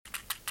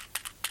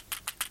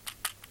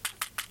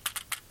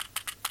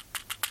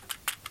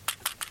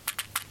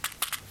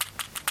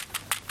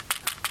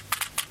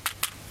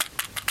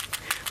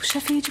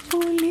chefe de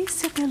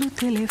polícia pelo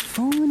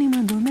telefone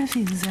mandou me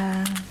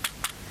avisar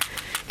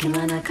que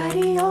lá na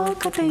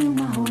Carioca tem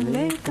uma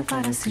roleta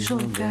para se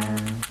jogar.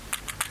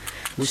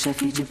 O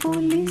chefe de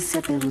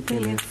polícia pelo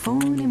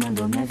telefone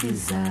mandou me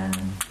avisar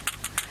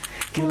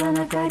que lá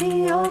na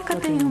Carioca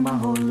tem uma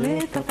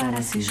roleta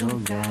para se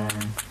jogar.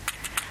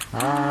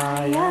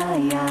 Ai,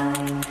 ai,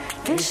 ai,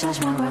 deixa as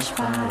mágoas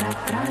para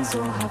trás,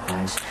 oh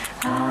rapaz.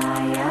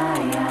 Ai,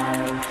 ai,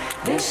 ai,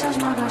 deixa as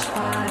mágoas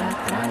para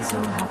trás,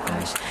 oh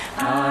rapaz.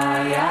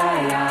 Ai,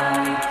 ai,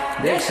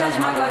 ai, deixa as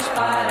mágoas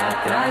para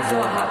trás,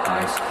 oh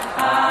rapaz.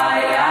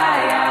 Ai,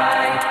 ai,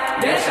 ai,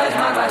 deixa as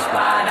mágoas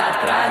para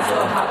trás,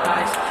 oh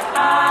rapaz.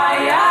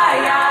 Ai,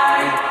 ai,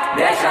 ai,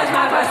 deixa as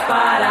mágoas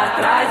para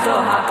trás,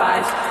 oh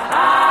rapaz.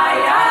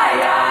 Ai,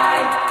 ai, ai,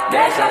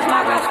 deixa as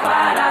mágoas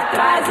para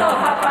trás, oh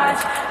rapaz.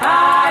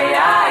 Ai,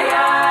 ai,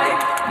 ai,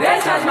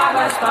 deixa as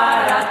mágoas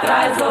para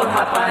trás, oh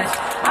rapaz.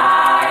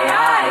 Ai,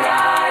 ai,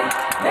 ai,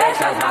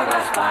 deixa as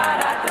mágoas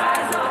para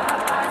trás, oh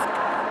rapaz.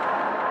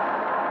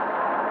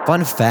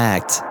 Fun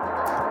fact,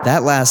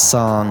 that last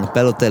song,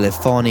 Pelo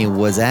Telefone,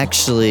 was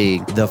actually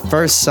the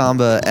first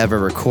samba ever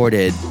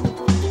recorded.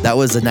 That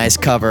was a nice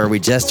cover we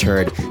just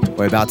heard.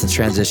 We're about to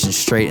transition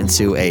straight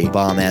into a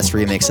bomb-ass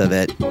remix of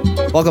it.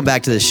 Welcome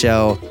back to the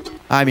show.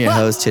 I'm your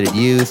host, Hooded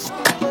Youth.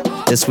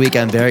 This week,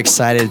 I'm very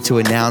excited to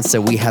announce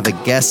that we have a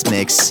guest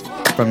mix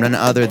from none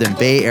other than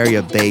Bay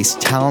Area-based,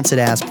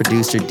 talented-ass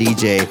producer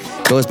DJ,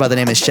 goes by the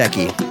name of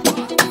Shecky.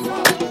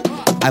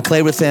 I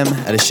played with him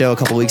at a show a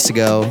couple weeks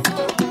ago.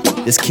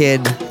 This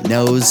kid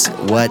knows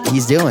what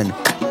he's doing.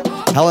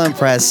 Hella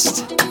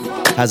impressed.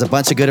 Has a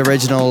bunch of good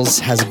originals,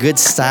 has a good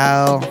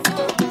style.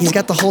 He's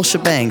got the whole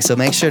shebang, so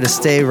make sure to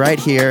stay right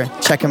here.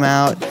 Check him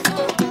out.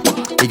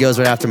 He goes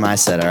right after my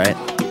set, all right?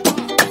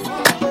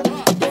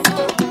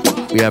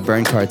 We have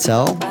Burn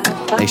Cartel.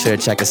 Make sure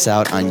to check us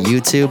out on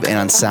YouTube and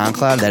on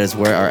SoundCloud. That is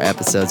where our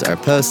episodes are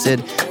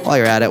posted. While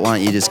you're at it, why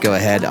don't you just go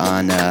ahead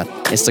on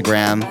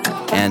Instagram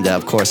and,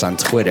 of course, on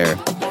Twitter.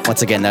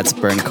 Once again, that's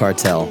Burn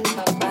Cartel.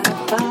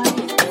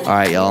 All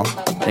right, y'all.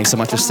 Thanks so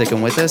much for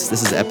sticking with us.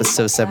 This is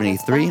episode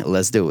 73.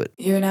 Let's do it.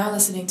 You're now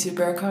listening to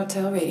Burn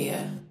Cartel Radio.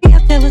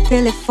 Pelo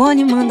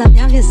telefone manda me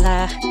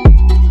avisar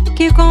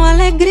que com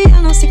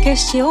alegria não se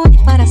questione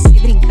para se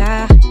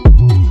brincar.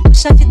 O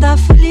chefe da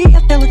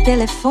folia pelo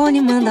telefone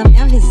manda me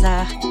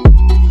avisar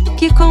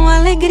que com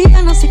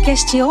alegria não se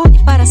questione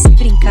para se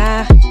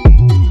brincar.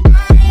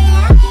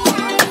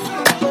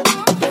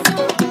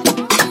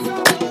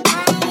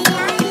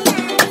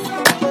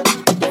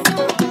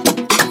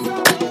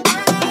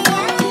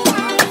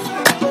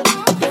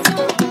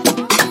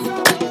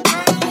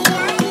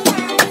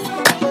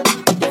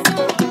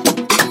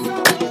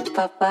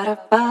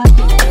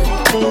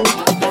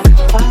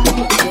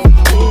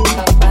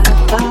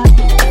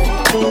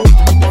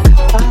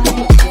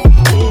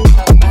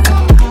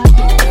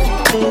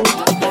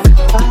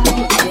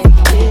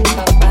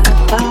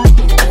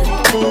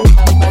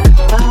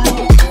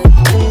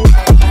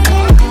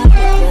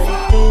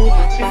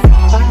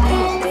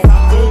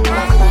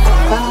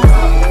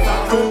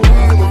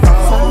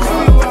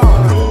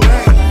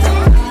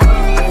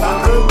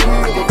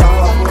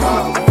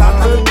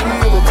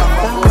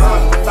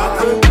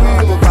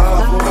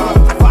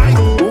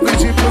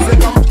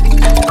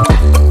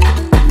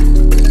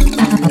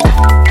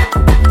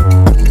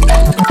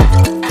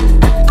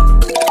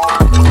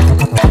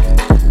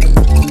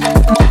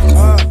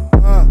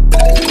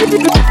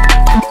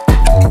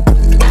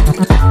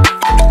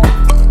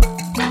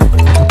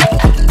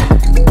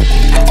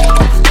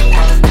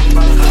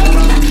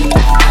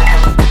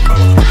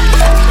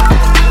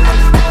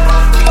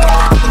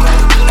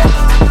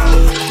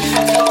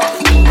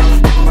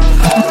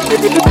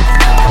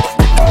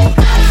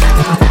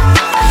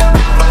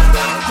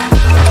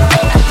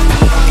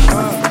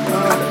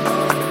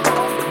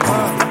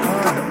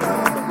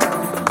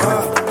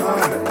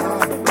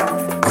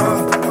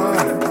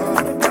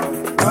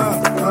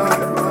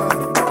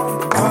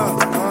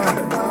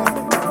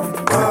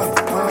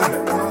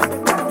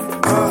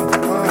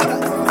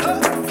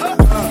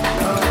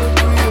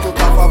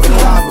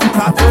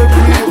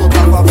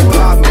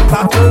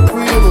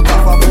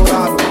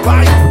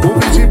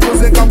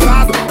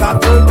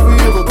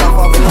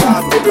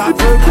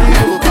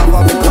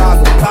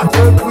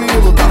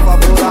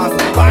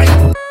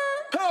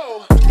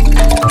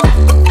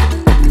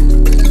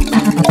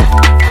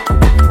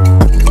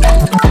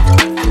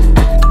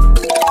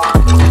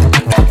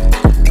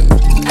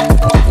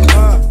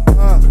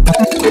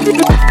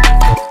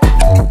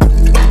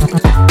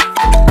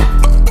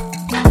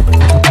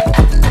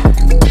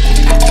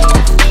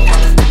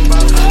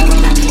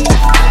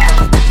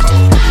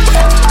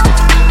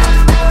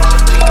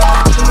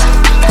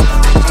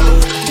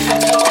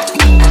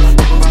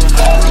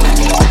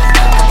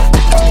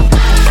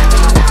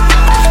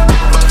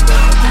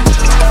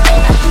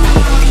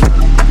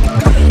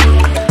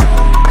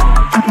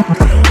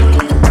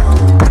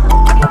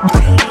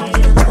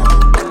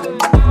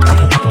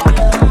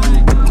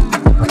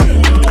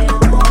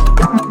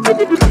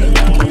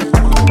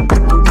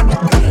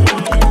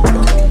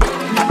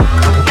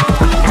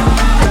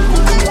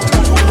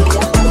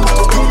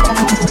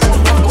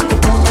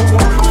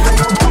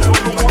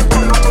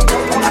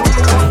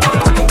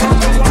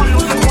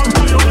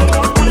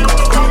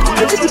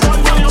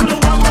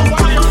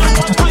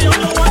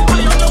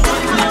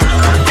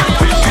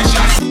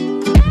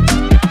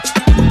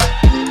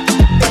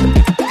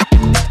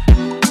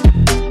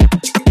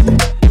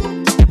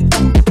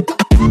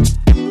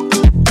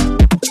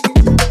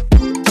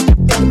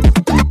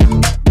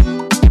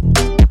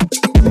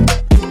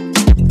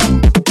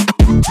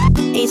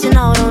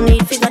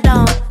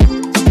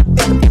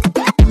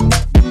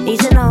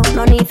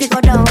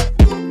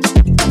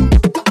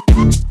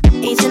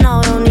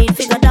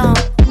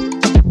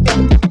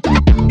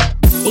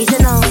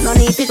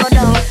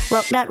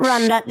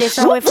 run, that this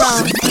how we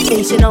from.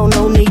 Easy now,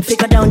 no need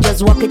figure down,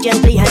 just walk it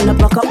gently. Hand up,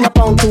 block up, no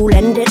pound, tool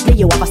endedly.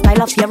 You have a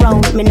style of your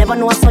own. Me never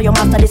know I saw you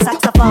master the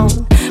saxophone.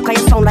 Cause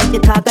you sound like the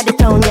talk of the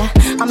town, yeah.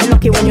 I'm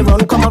lucky when you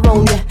run, come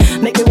around, yeah.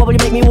 Make me wobble, you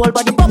make me whole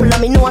body bubble. I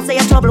me know I say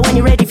a trouble when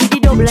you ready for the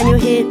double. And you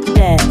hit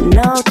that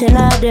nothing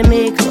of the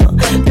maker.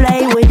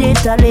 Play with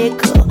it a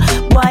little.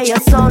 Why your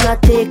son a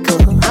tickle?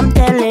 I'm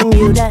telling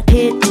you that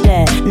hit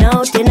that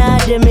nothing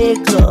of the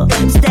maker.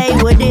 Stay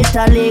with it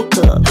a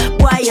little.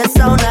 Why your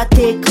son a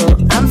tickle?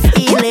 I'm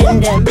feeling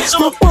them.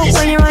 Whoop whoop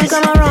when you run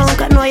come around,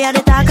 cause know you're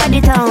the talk of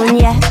the town,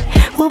 yeah.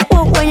 Whoop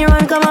whoop when you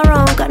run come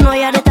around, cause know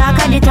you're the talk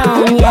of the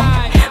town, yeah.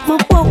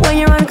 Whoop whoop when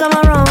you run come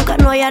around, cause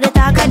know you're the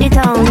talk of the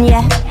town,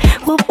 yeah.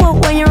 Whoop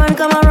whoop when you run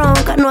come around,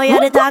 cause know you're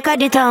the talk of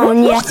the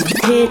town, yeah.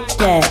 Hit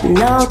that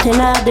nothing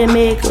of the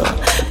maker.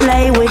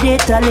 Play with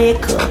it a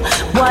little.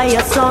 Why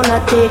your son a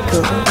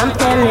tickle? I'm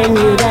telling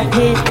you that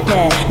hit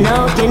that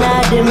nothing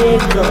of the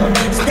maker.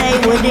 Stay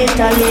with it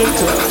a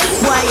little.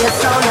 Why your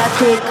son a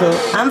tickle?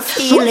 I'm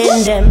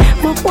feeling them.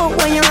 Whoop whoop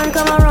when you run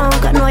come around,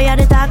 cause know you're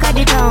the talk of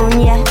the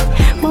town, yeah.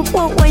 Whoop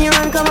whoop when you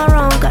run come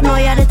around, cause know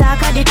you're the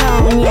talk of the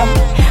town, yeah.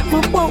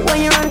 Whoop whoop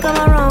when you run come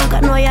around,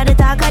 cause know you're the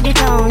talk of the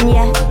town,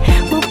 yeah.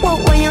 Whoop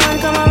whoop when you run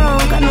come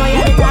around, cause know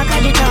you're the talk of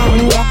the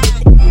town, yeah.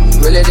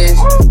 Reel it in,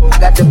 I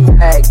got the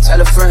bag,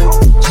 tell a friend,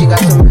 she got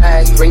some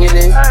bags, bring it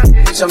in,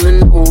 bitch I'm in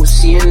the ooh,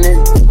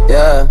 CNN,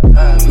 yeah.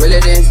 Reel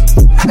it in,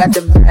 I got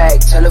the bag,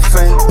 tell a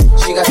friend,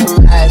 she got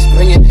some ass,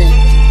 bring it in,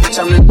 bitch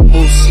I'm in the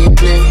ooh,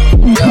 CNN,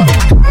 yeah.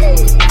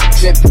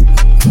 Drippin',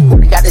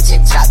 I got the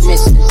TikTok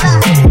missing,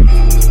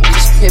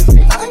 bitch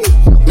pimpin',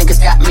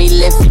 niggas got me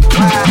lifting,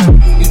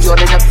 you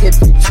Jordan a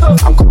Pippin',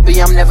 I'm Kobe,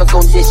 I'm never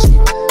gon' dish it,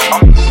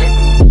 I'm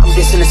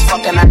dissing as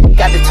fuck and I ain't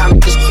got the time to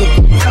just kick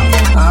it.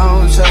 I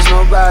don't trust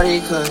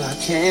nobody cause I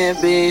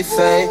can't be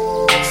fake.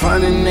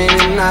 Frontin'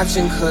 ain't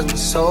notching cause my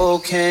soul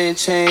can't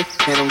change.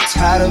 And I'm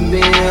tired of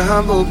being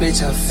humble,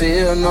 bitch, I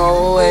feel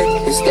no way.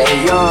 It's that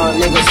young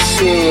nigga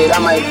shit, I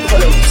might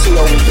pull up to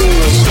your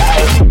bitch.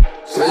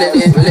 Reel it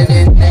in, reel it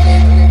in.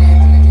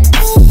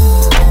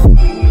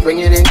 Bring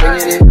it in, bring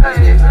it in.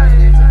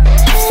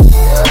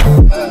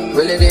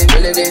 Reel it in,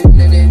 reel it in.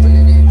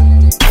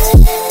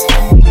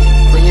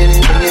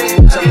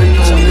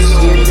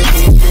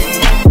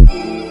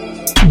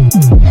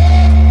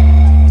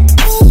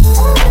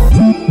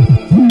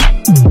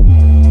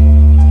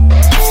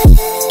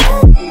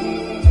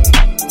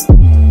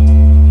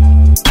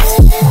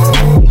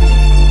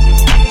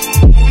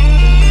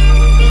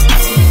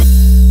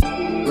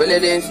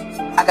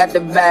 I got the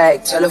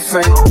bag, tell a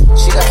friend,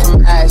 she got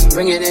some ass,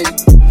 bring it in.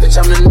 Bitch,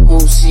 I'm the new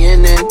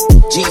CNN,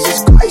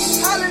 Jesus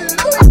Christ. I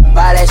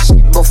buy that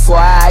shit before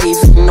I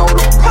even know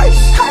the price.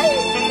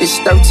 It's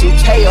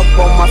 13K up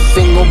on my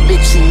finger,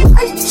 bitch, you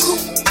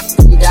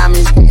right.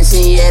 Diamonds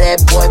dancing, yeah, that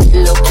boy be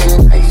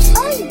looking nice.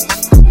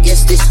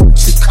 Guess this what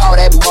you call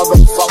that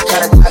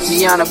motherfucker.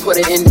 Tatiana put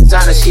it in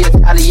designer, she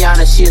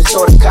Italiana, she is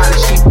sorta kinda,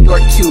 she pure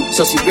cute.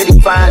 So she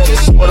really fine,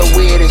 just sorta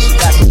weird, and she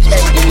got some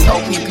cake. Give me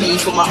OPP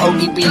for my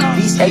ODB,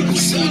 these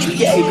ABC, do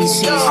your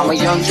ABCs. I'm a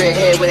young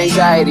dreadhead with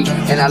anxiety,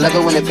 and I love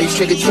it when a bitch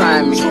trigger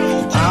trying me.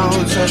 I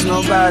don't trust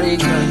nobody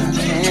cause I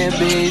can't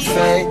be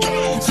fake.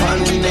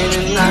 Funny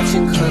ain't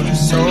notching cause my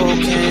soul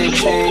can't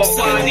change.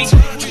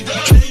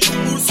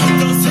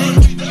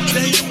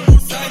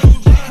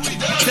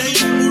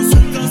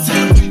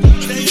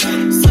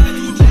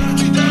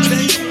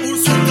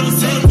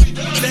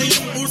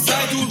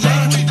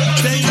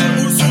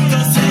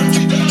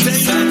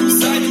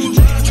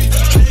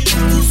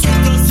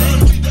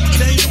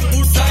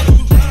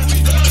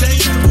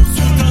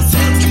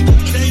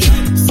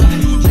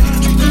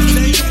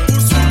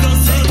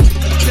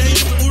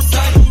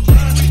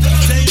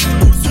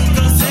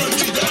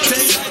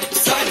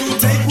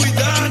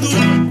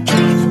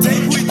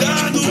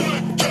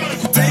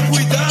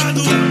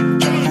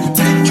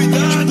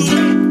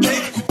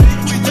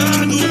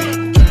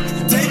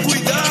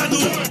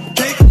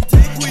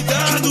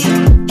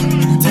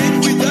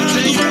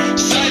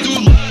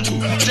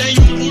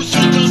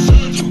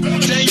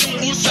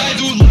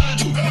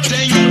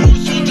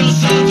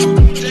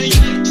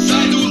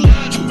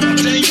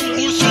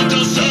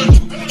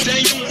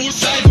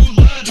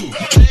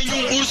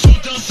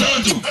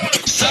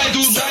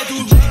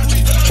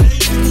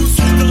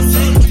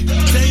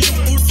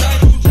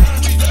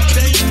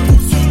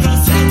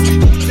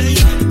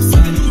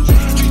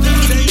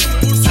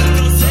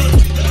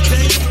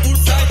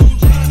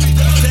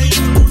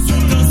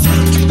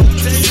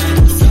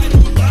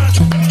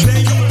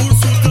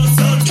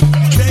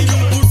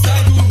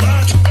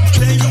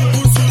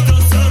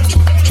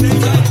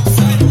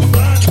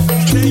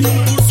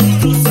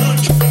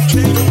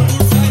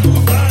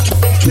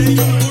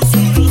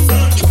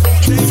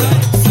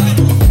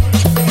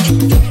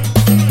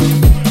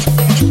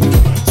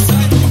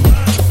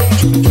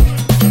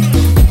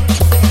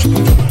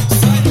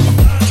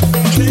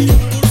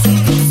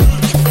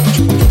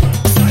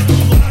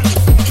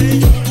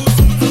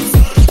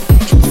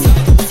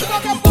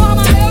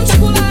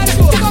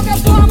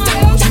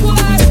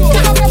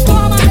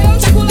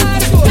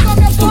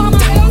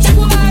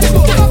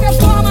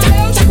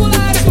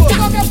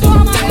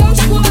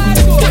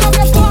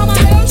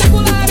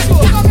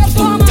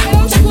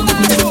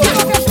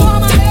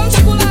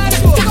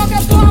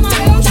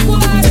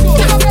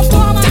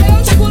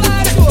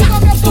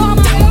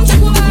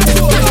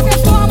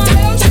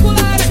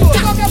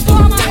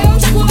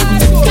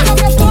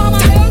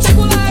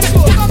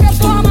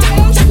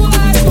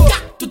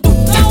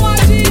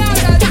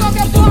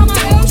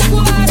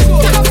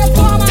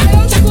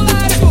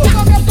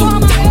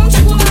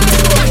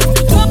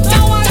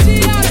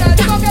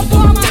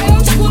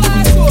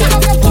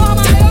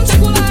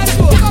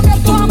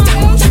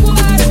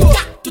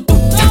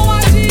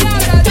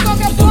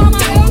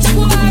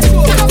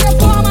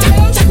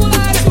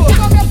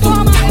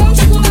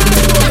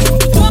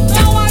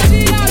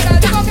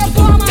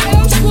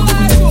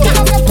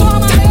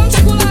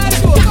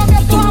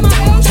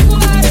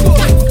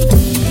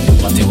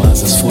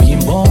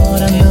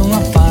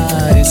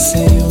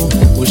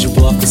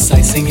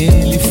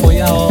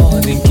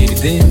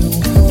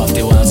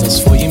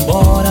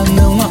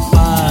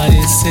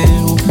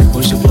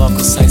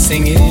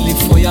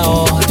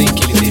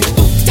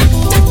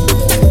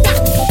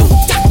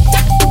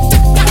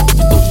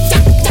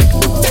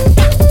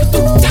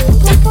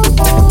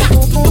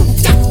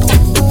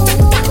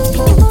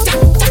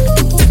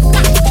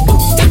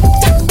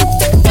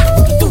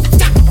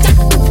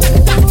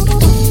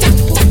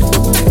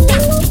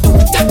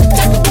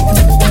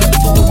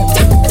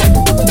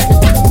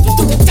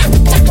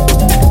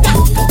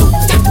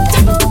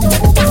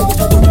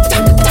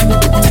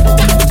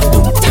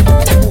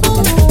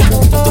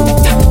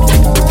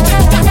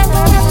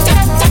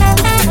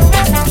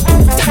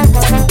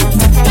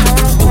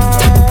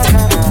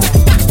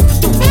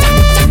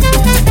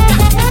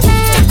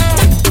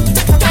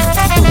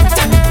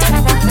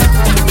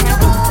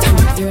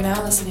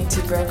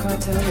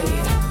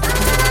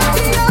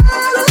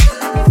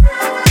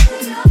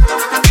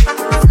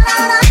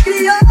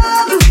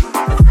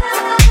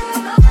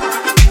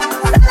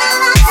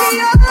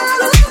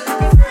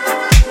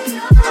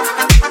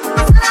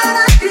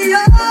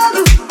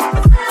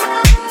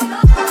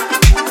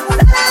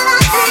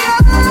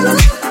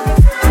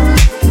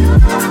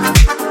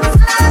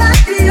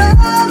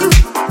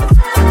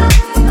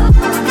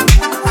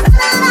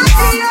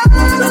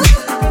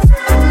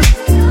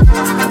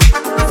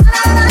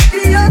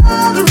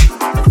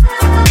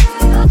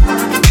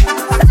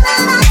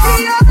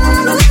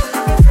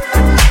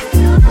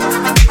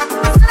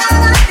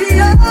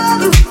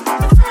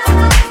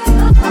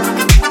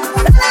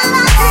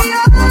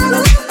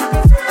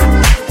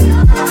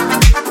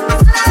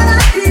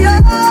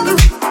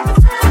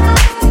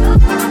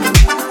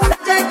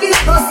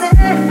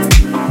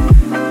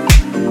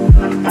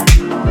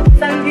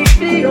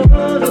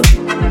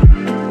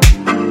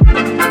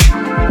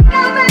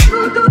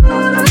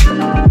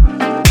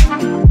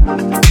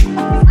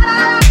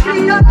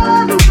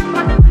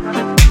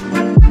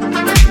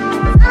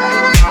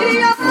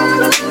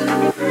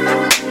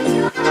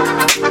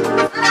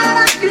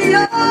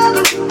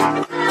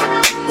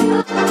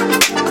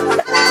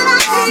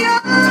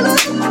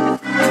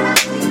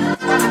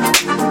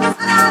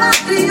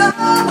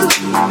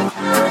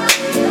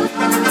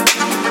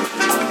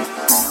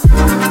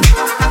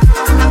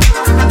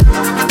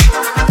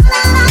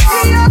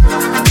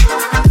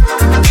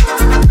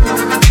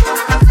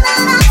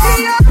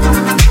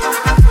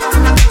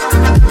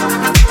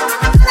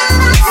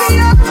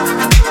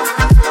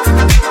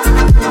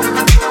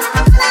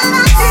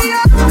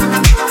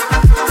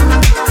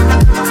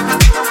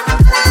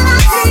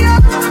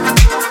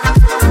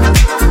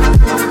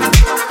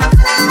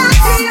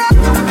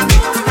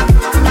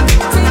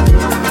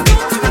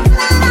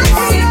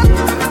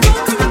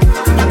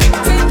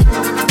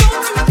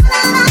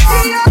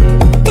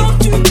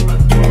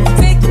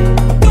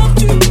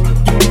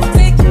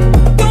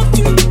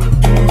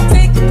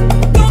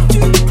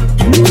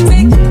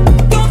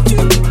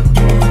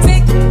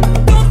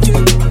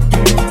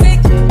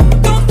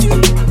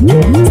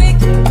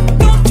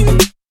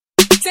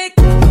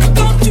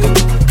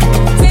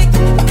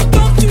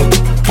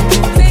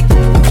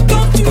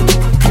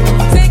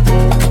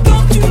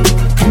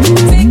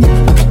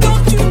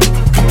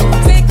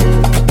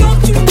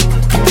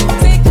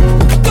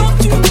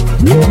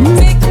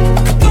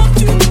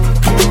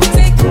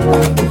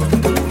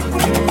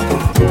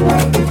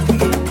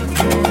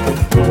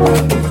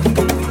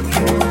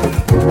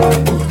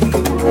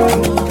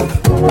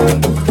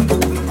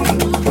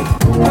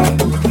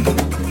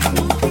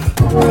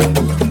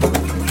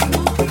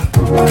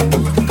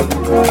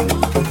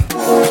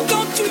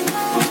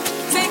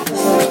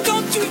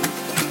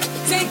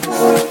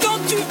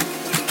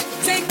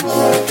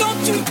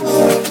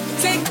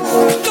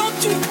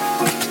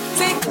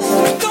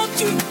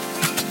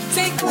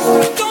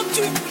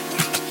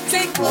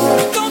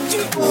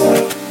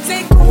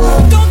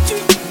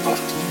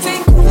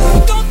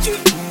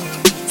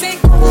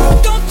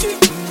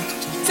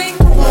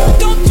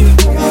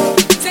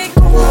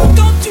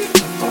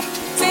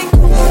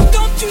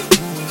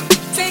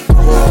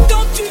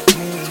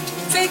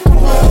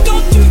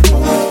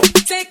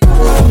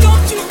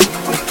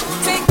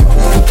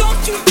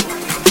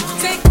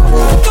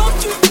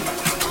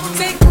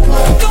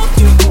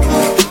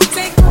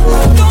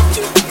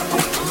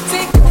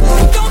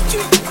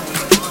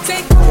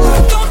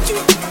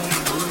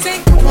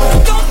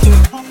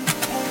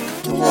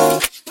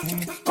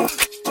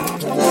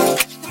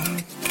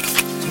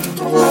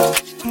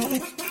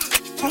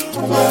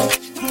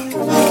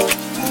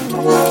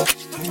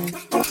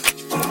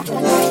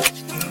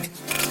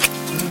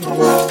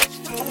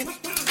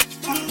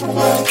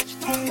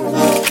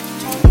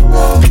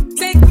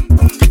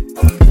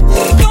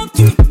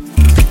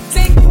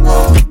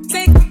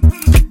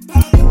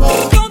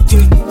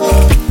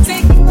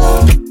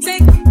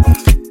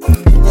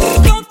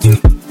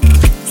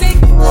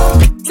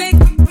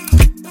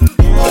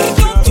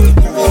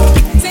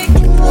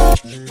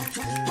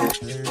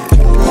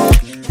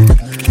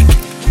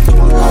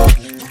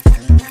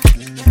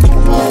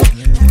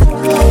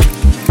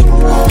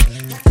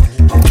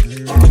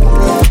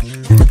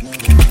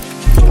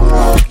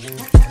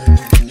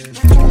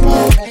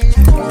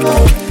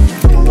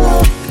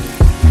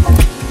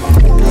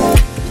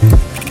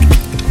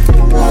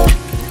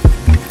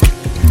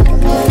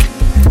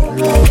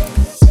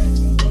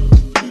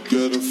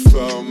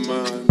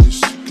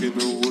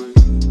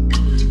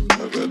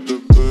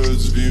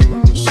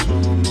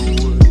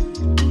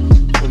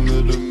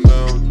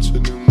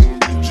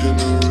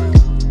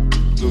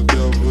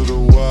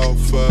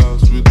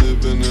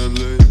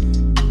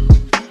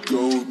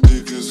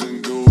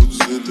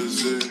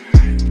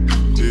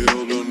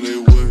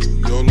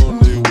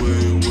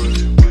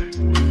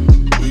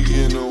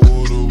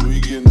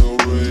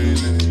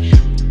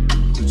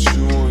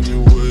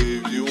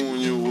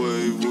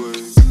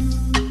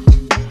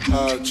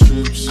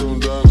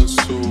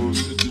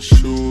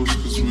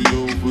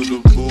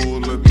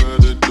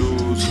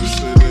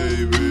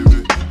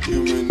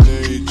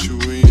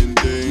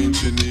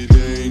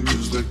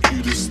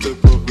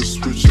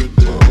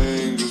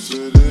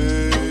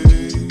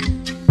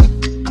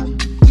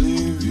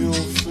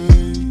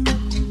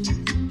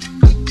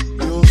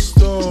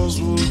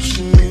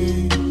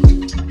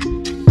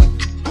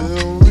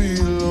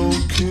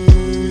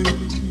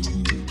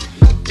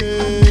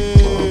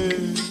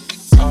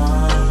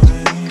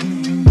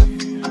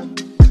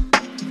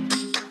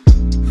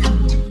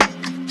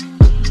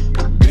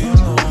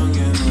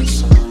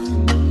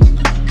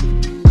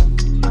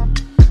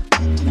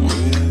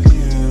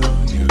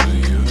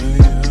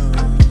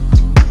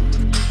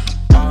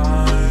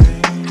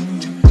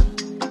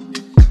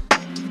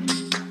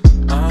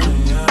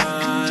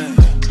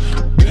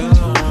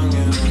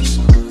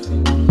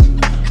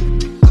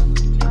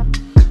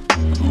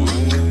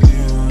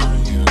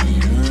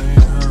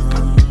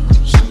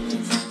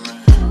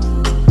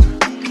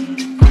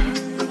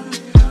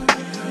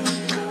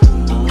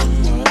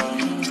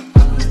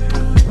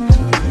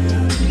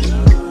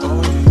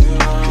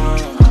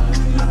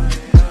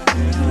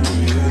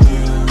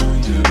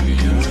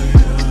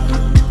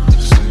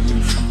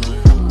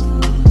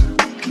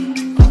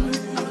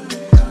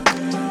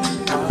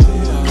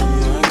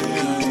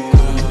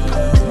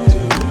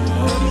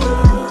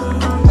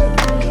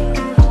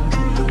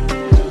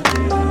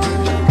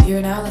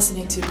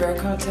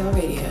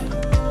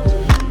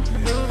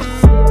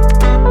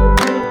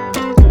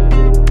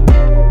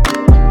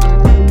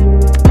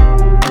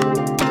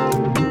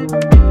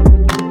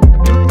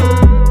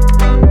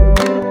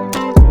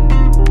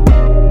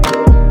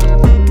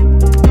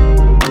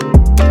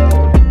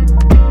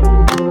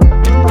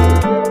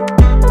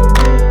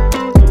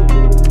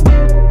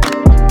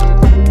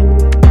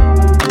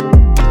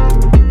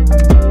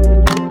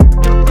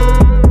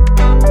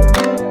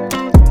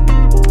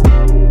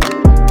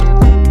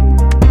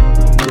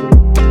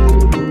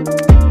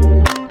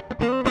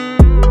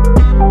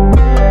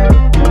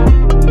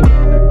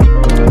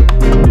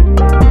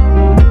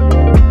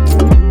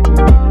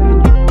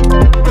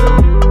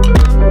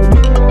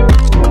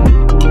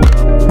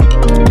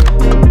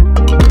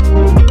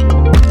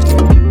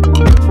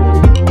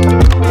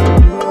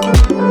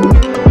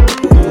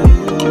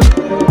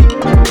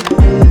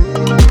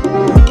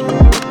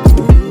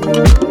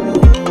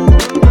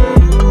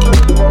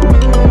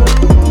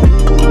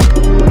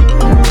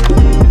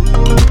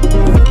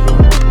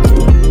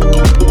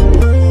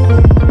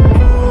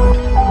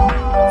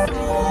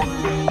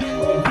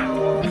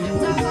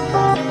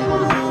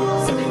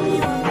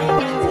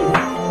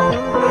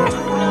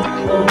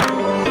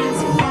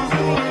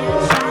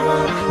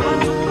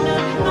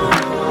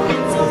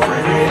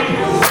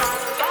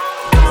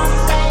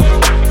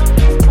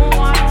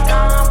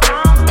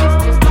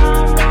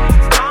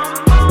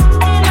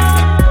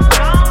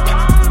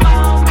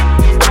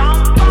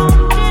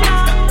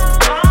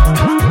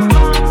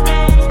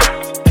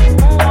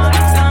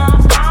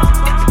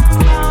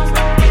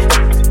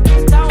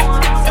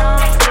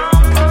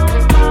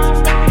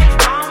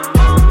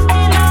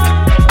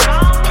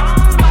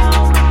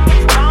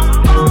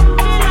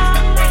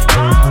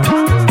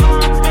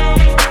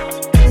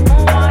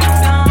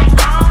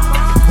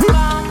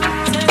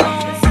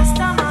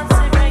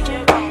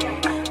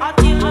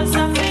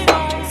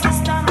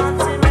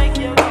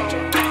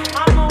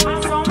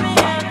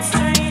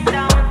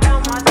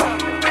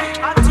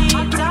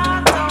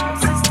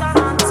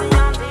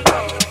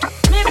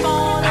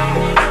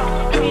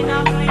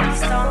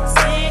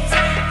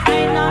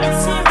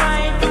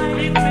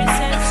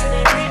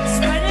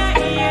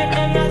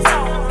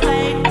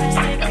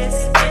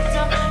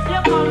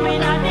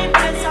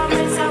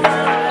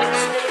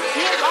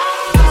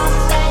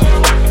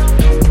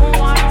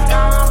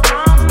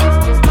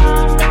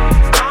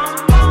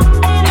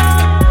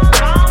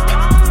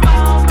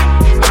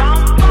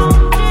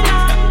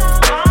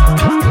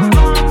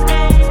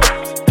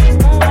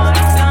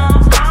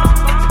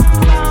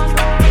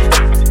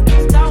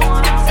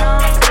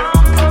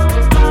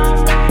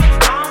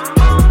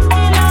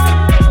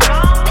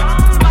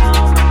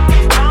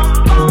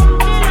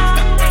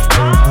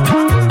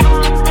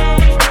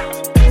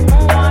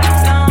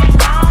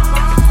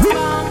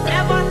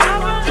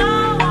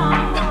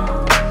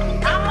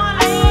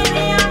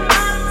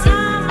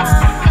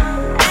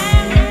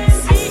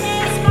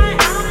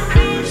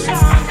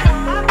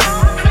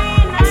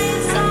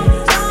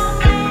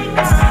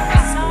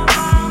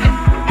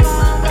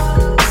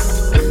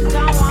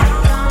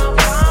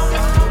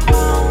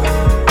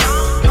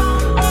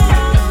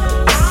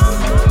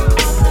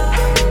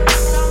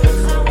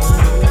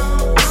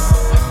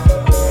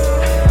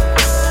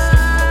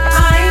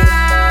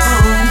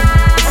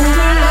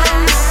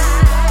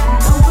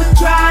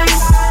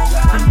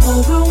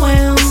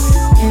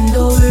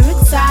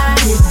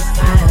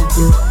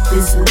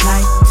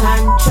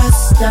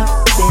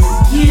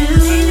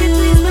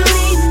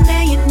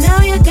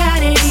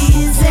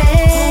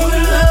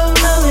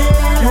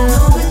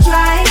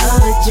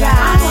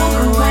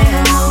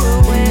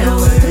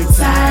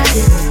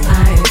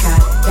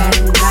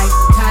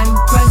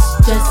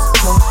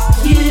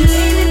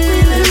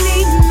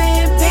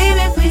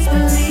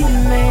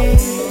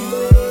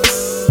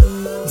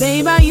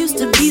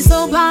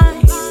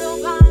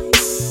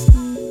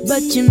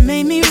 But you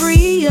made me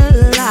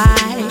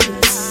realize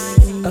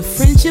a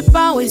friendship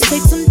always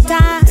takes some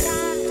time,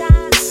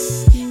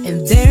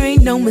 and there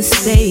ain't no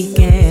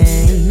mistaking.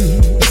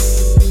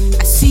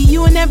 I see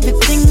you in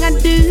everything I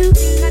do,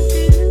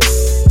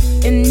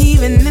 and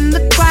even in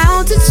the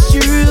clouds it's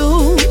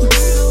true.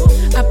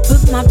 I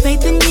put my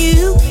faith in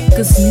you,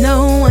 'cause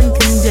no one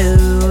can do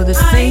the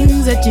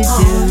things that you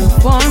do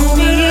for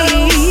me.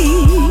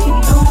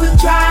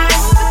 Overdrive,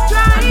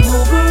 I'm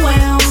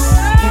overwhelmed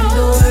and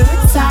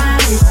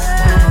overexcited.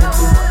 I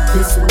do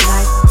this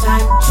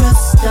lifetime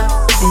trust up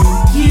in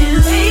you.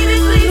 Baby,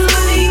 please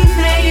believe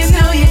me, you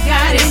know you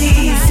got it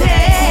easy.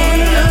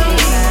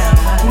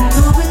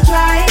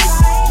 Overdrive,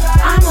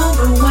 I'm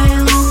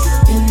overwhelmed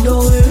and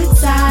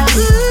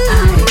overexcited.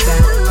 I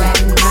got that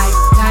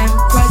lifetime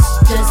crush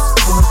just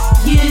for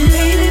you.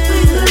 Baby,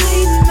 please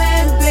believe me,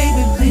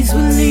 baby, please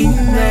believe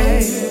me.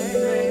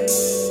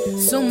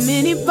 So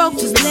many folks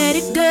just let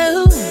it go,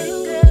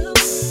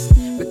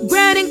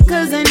 regretting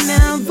 'cause I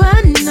never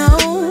know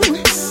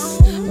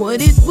what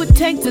it would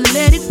take to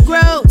let it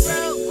grow.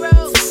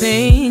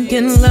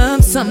 Thinking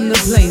love's something to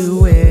play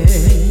with.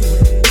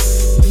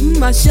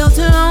 My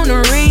shelter on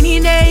a rainy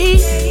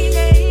day.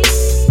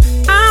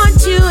 I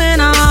want you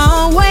and I'll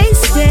always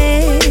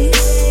stay.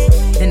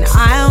 And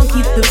I'll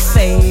keep the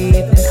faith,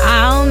 and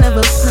I'll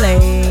never play,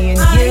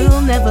 and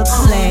you'll never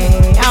play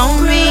on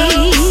me.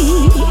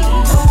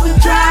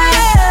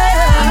 Overdrive,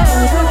 I'm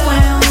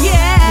overwhelmed,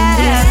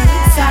 yeah, and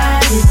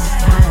excited.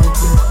 I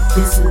do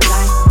this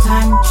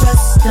lifetime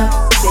trust up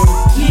in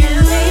you.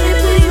 Baby,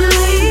 please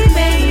believe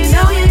me, you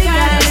know you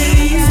got it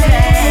easy.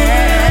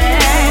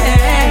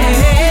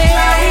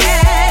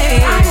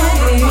 I'm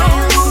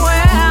overwhelmed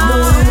and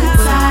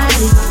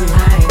overexcited.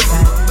 I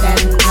got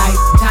that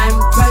lifetime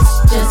crush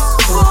just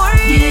for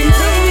you.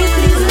 Baby,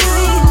 please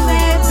believe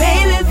me,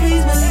 baby,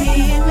 please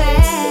believe me.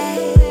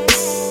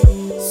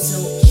 So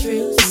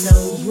true, so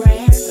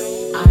rare,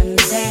 I'm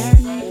there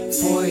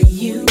for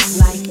you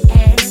like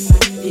air.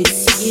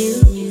 It's you,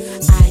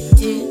 I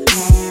do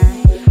care,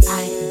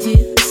 I do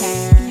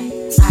care,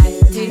 I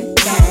do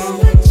care.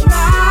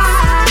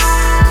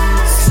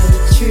 So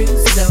true,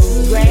 so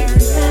rare,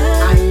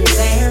 I'm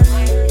there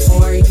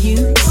for you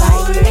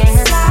like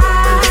air.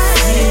 It's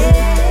you,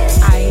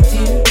 I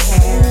do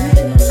care,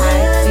 I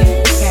do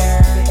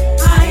care,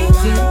 I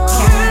do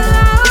care.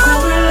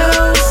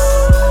 Overload,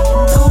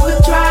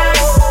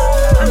 overdrive,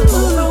 I'm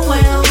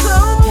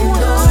overwhelmed and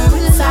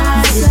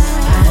overexcited.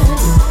 I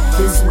do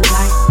this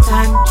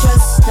lifetime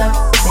trust up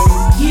in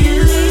you.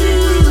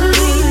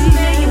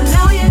 You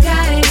know you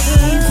got it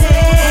easy.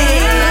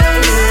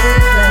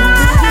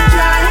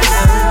 Overdrive,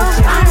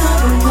 I'm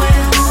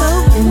overwhelmed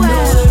and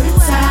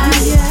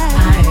overexcited.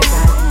 I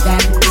got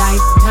that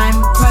lifetime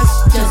crush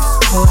just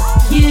for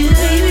you.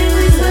 Baby,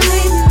 please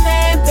believe me,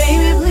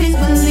 baby, please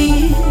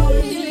believe.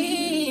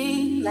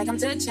 Like I'm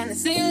touching the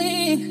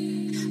ceiling.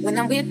 When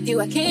I'm with you,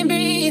 I can't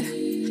breathe.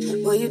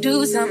 Will you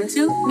do something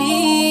to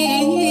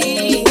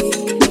me?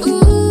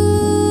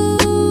 Ooh,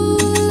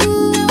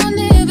 I'll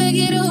never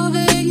get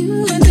over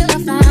you until I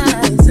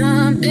find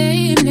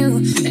something new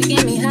that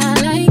get me high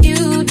like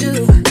you do.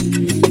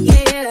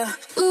 Yeah.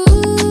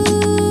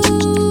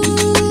 Ooh,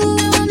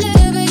 I'll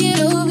never get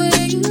over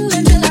you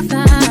until I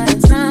find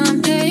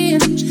something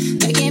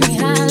that get me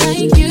high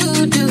like you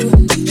do.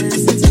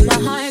 Listen to my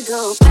heart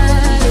go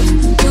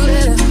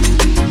ba-do-da,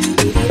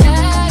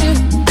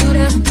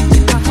 dee-dee-da-do-da.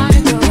 My heart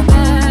go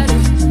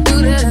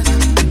ba-do-da,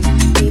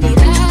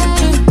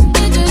 dee-dee-da-do.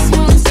 It just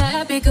won't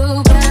stop, it go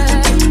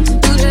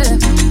ba-do-da,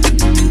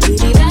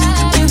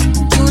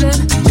 dee-dee-da-do-da.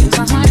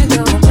 My heart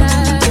go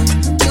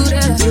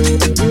ba-do-da,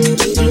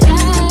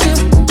 dee-dee-da-do.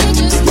 It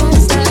just won't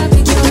stop,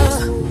 it go.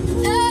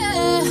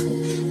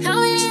 How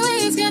many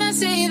ways can I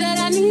say that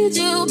I need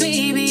you,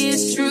 baby?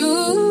 It's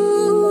true.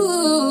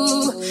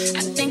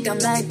 I think I'm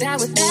like that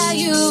without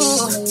you.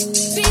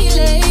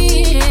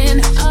 Feeling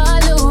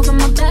all over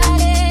my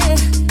body.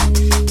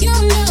 You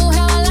know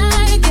how I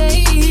like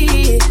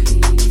it.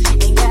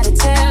 Ain't gotta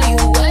tell you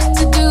what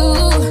to do.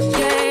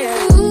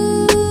 Yeah.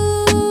 Ooh,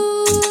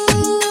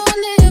 I'll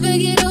never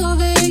get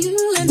over you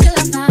until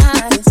I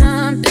find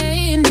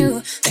something new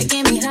that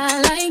get me high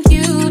like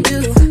you do.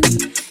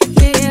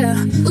 Yeah.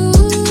 Ooh,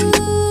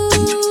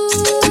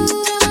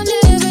 I'll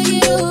never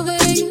get over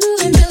you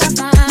until I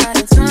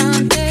find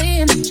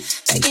something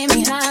that get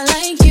me high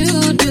like you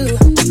do.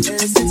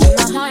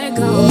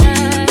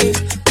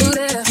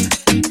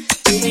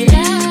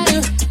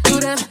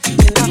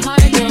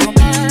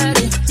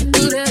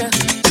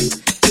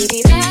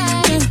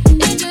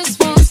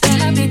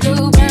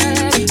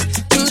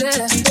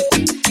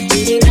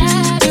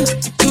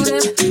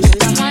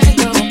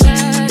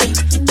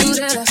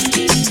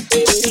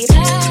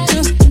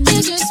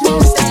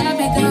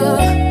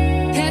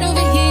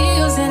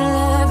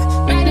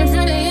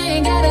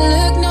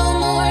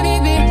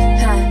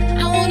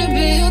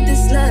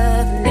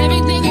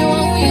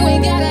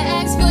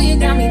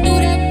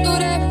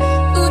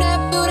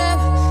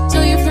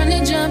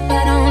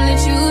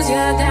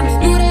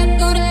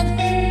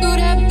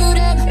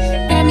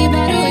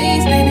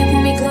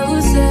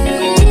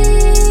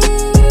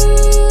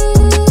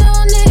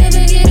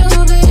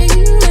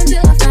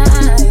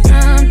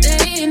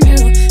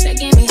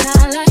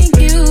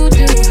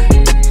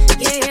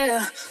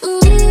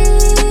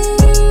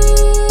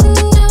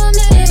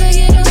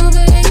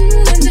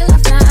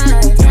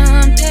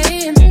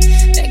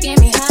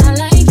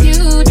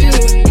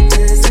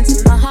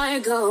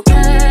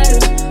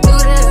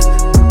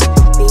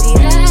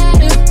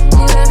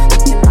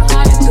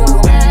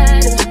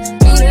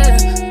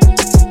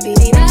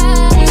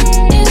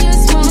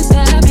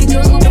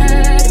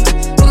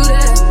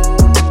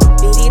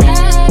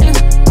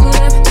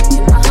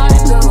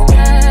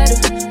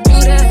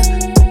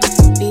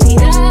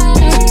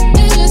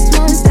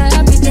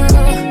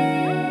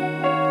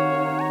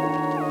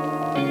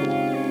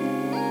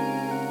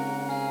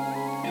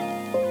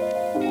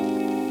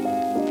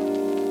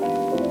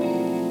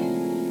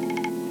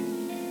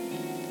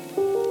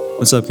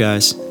 What's up,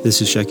 guys?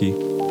 This is Shecky.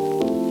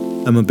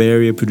 I'm a Bay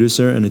Area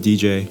producer and a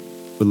DJ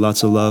with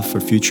lots of love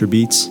for future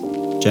beats,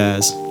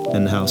 jazz,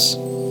 and house.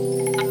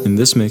 In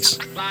this mix,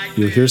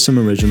 you'll hear some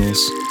originals,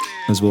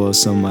 as well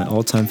as some of my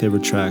all-time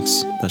favorite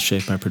tracks that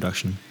shape my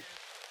production.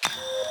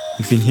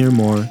 You can hear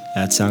more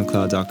at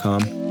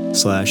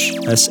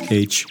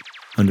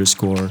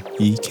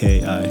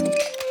soundcloud.com/sh_EKI.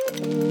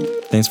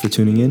 Thanks for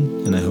tuning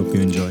in, and I hope you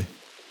enjoy.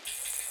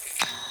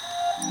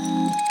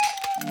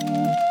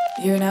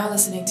 You're now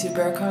listening to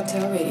Bear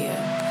Cartel Radio.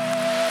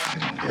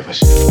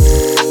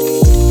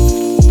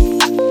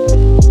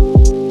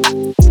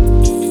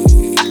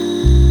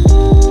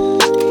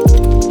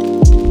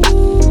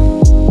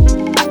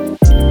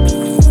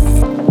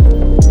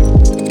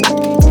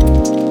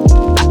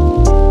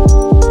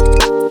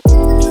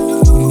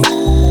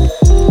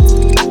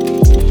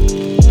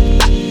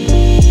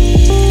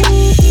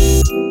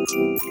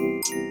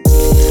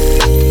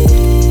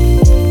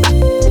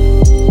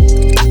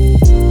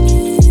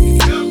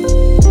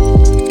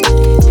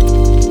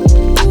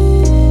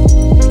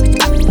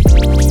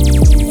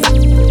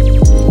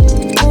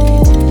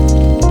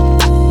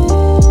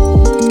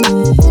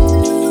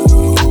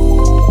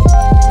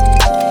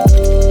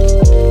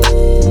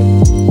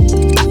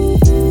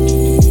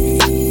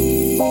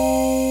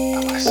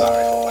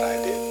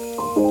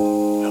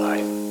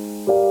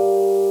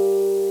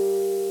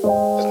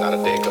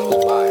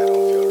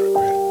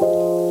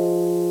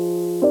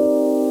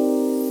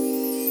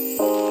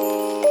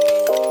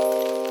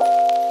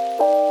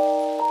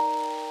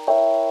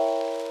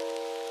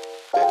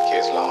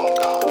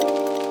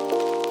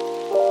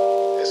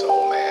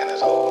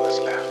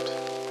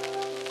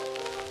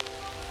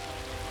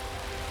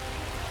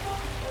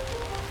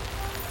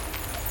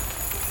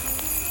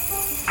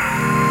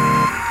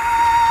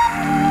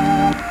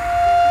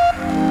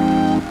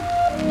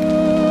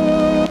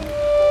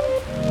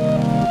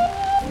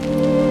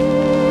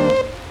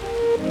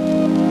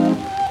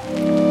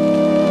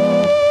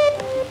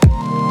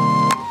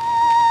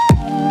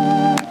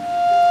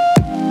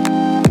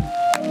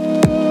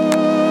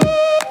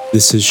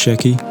 This is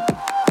Shecky,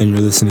 and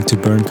you're listening to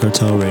Burn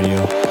Cartel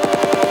Radio.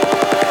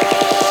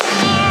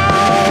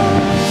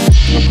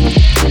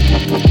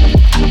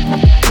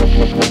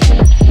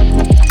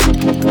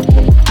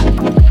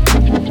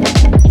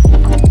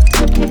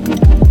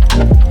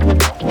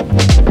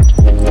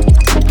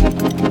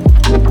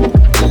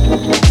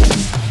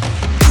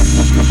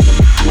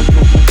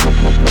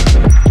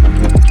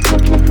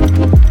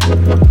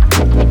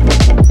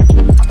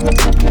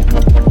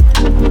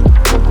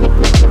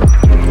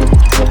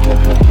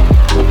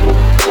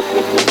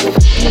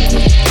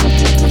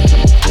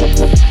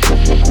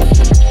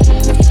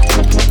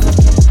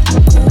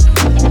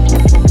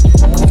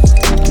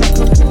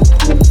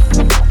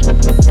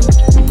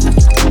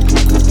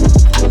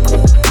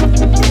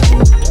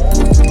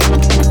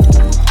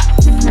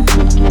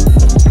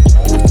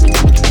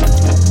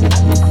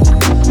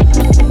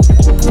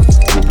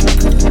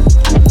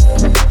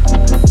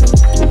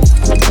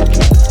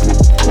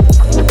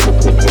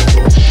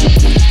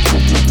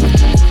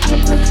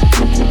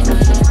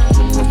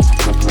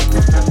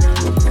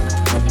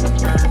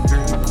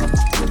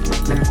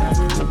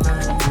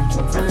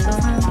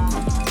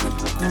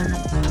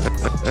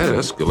 That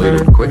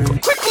escalated quickly.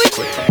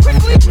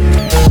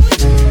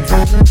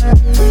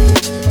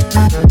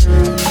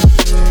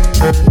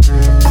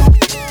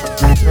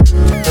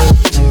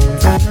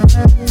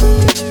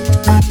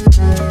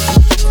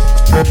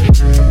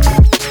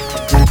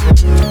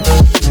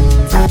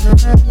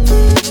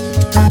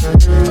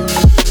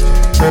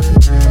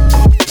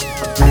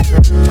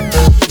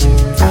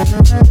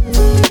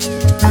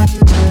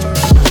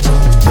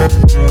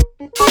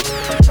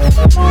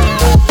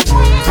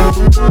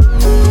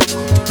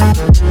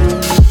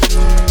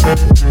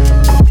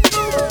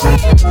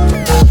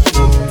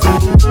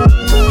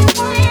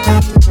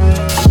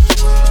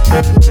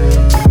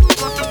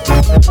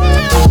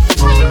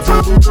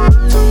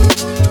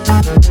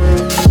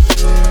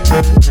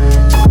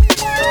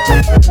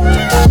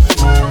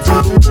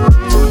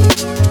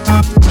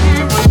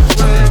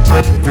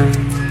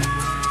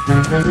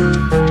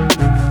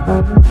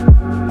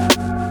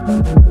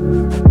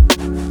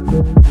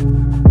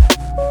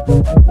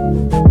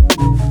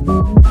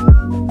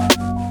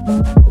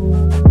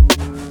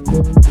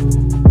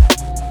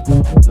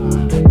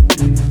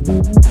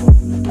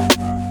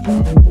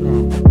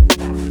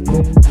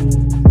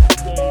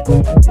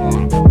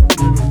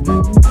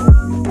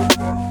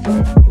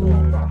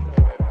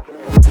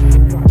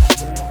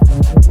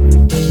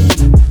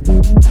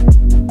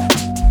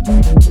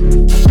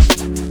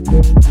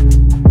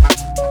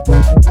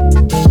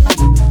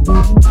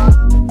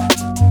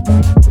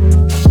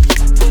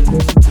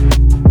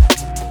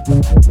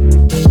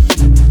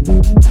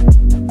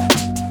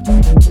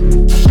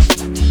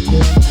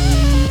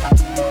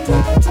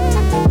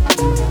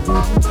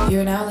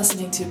 You're now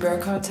listening to Bear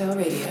Cartel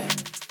Radio.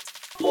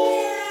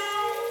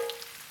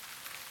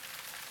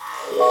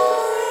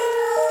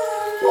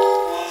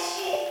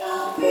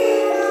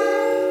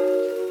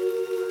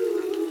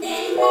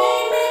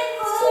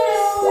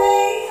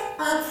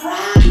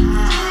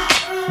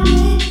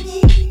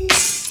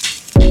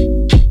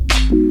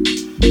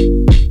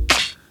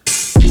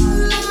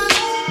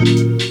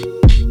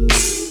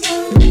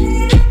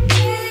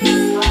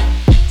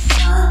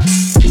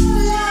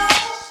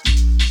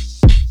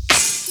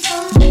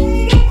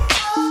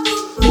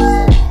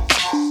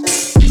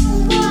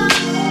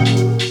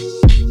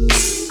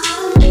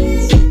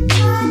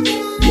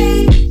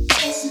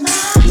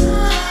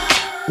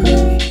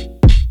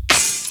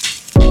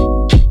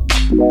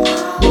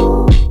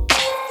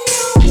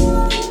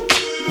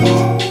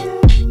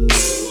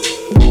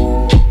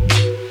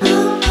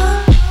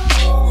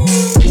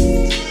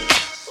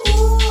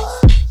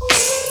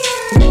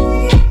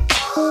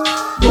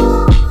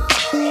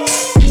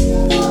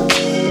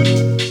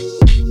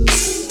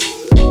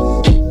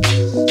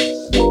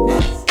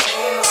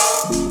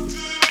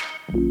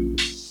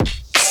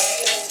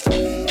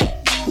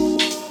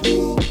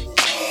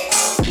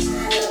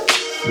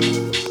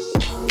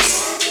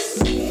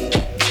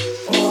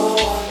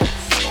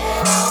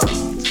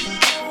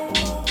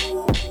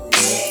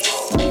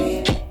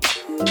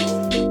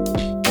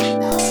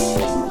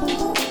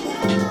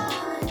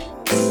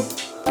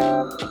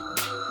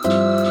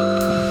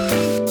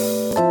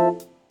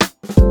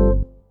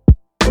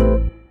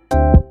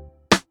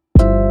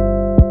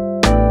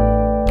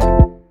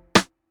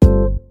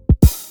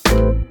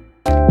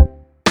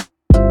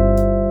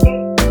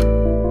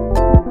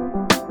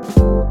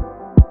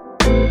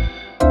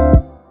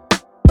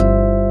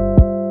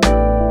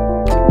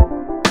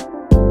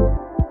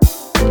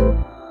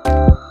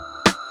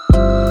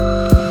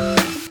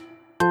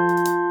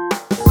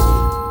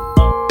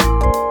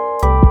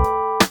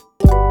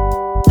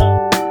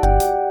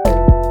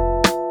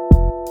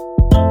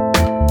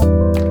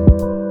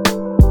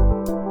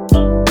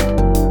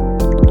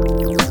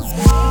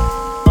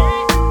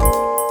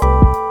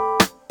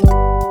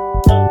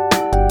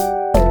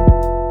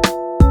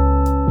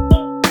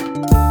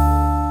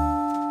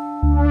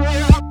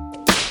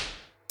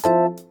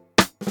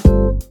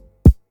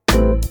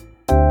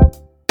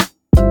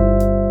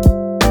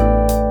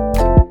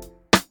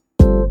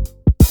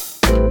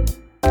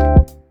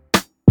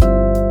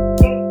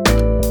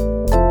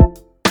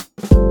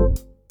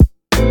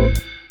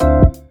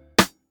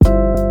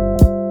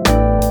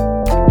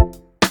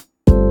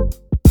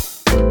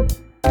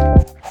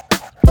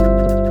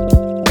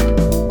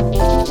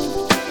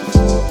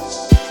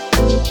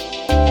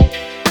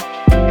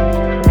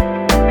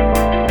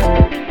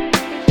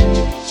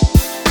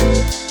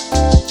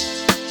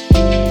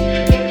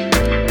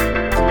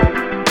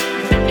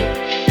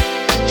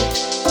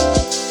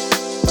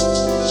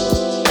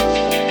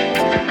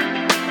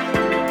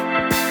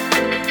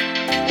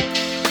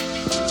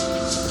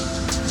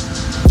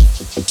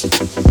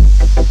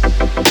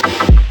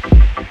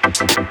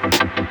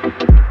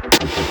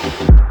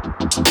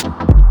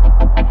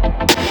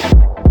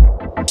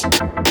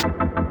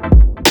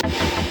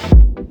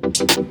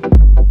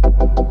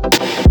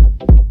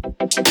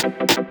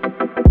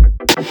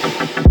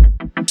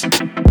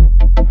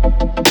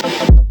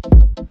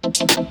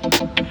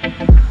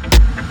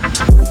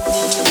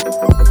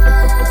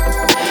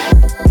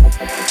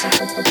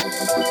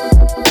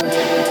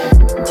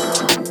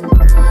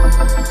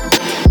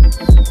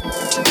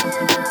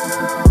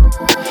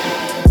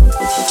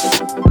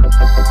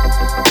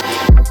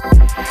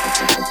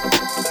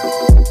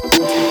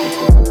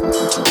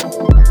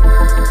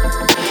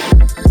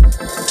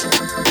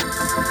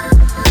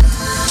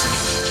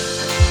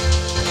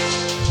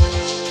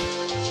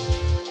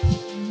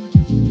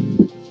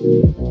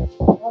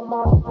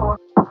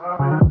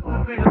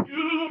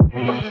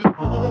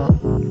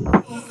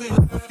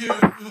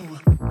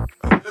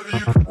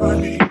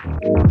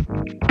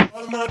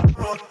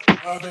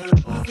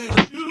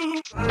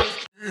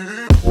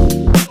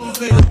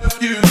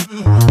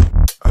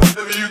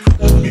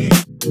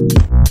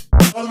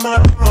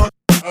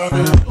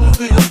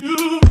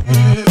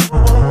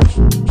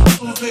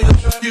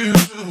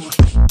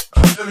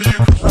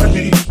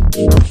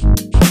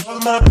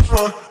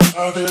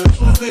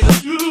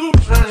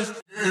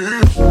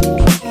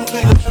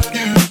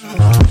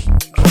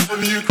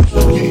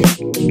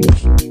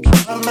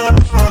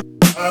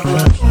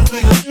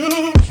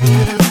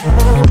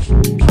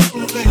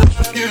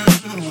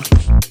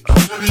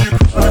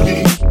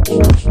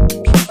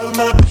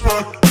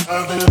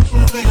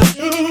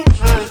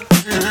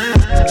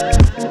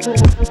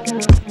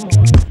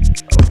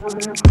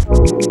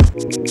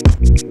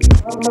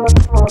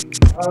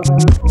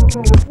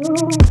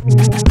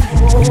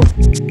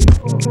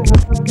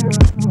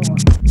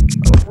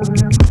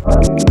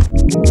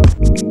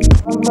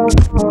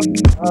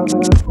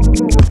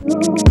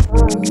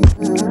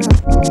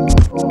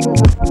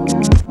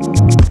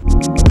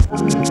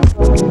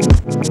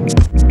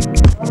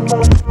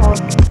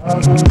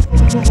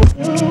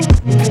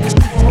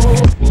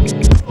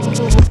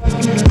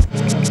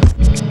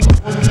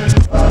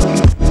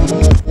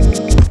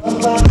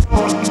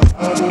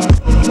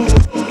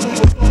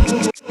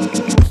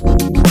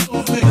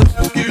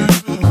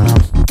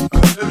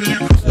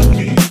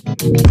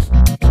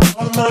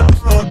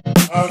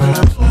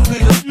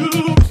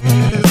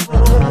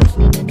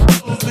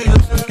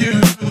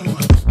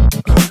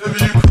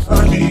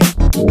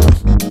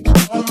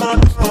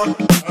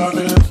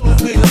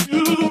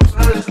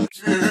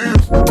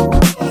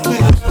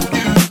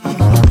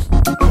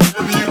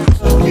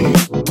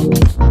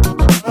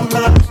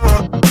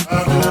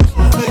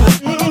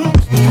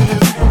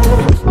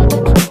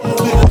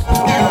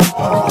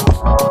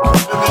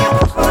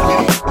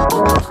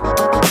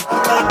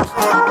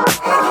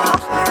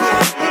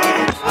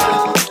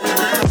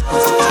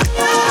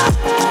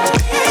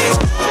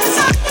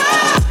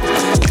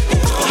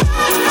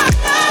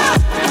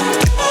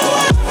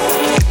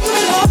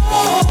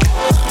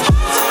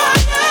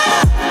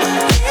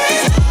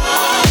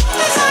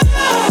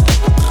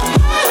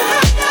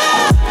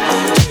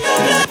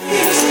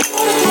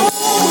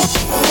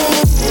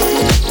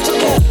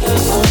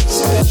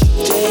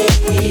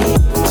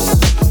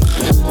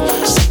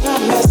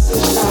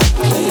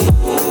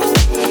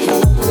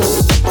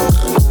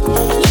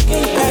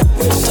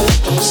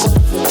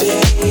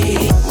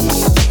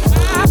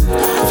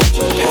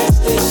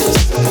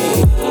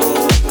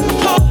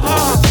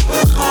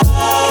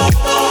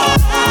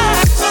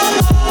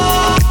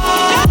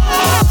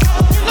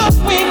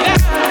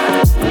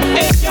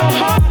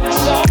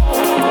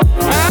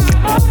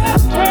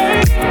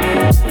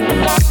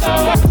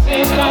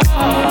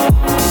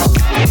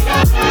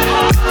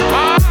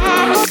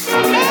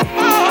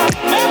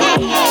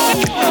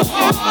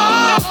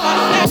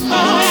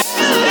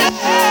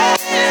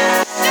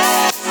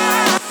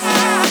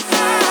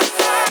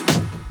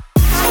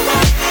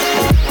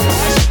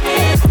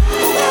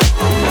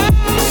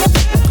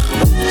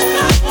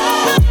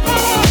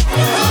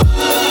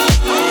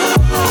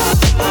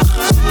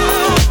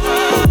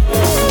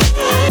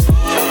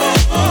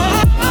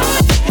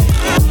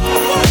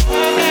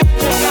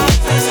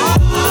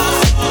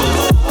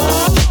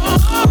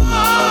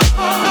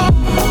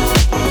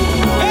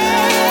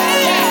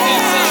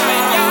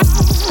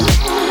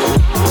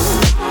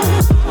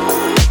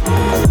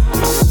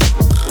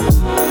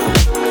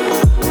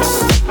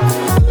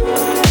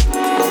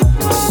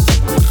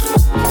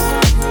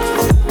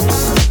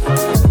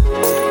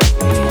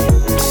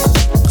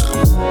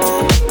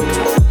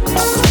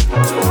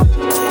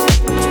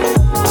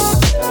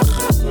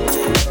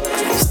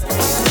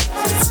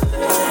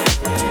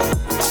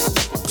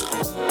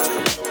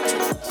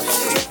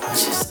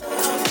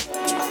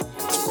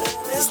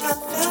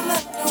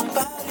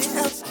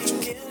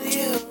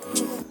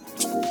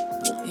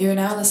 You're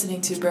now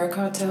listening to Berg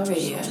Cartel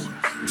Radio.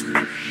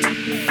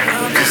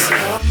 I'm just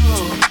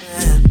hoping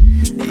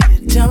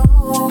you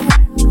don't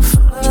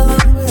find a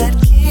love that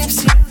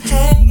keeps you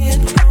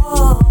hanging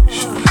on.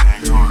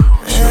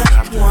 And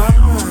I'm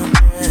wondering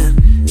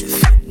if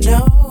you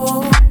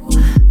know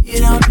you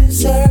don't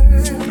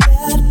deserve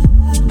that.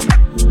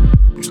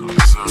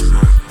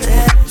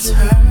 And it's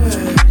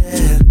hurting.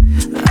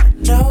 I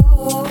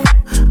know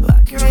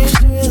I can reach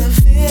through the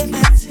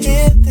feelings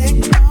here they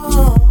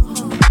know.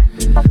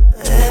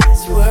 And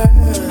it's worth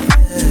it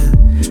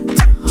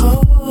to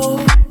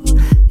hold,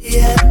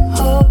 yeah, to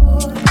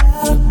hold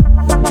out.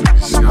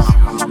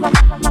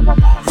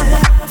 And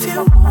if you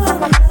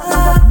wanna,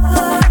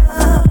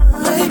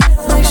 you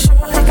gotta make sure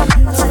you can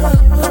give it to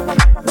you.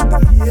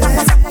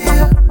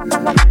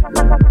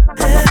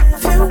 And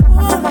if you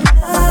wanna,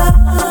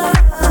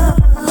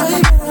 you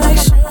gotta make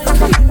sure you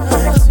can give it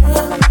back to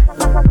you.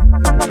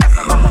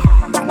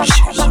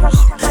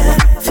 And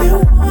if you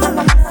wanna,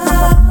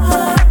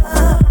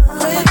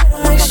 you gotta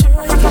make sure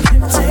you can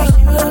give it to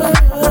you.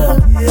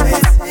 Give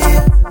it to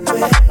you,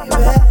 baby.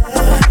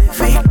 If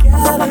we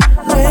gotta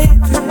wait,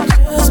 then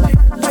just be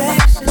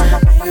patient.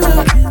 Maybe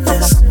we'll get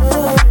there soon.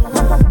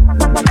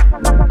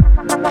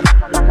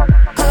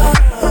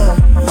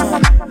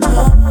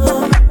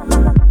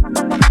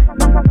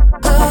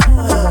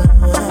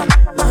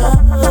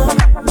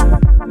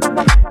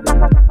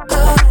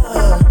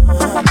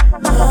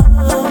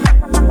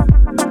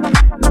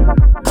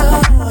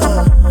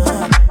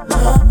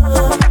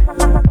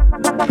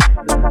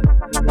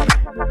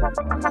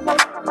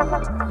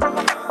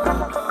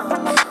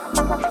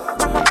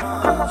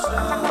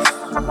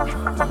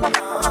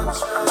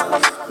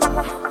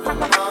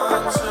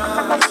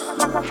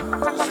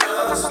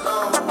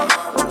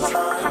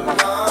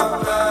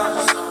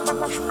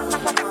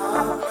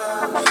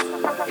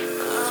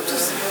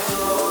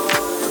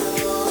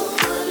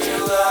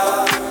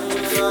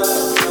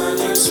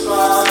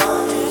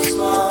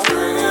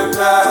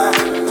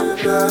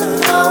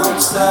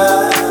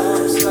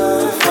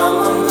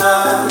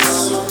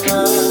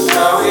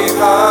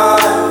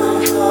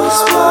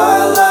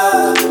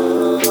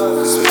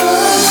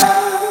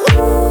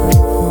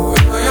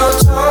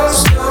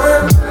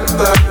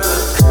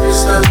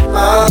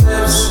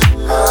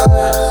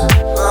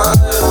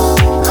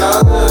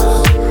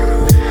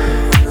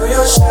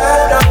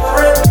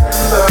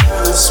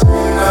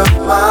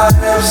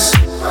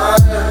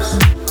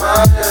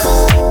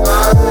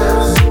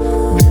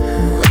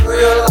 Will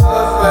your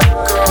love let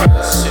go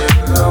as you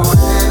go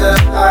in?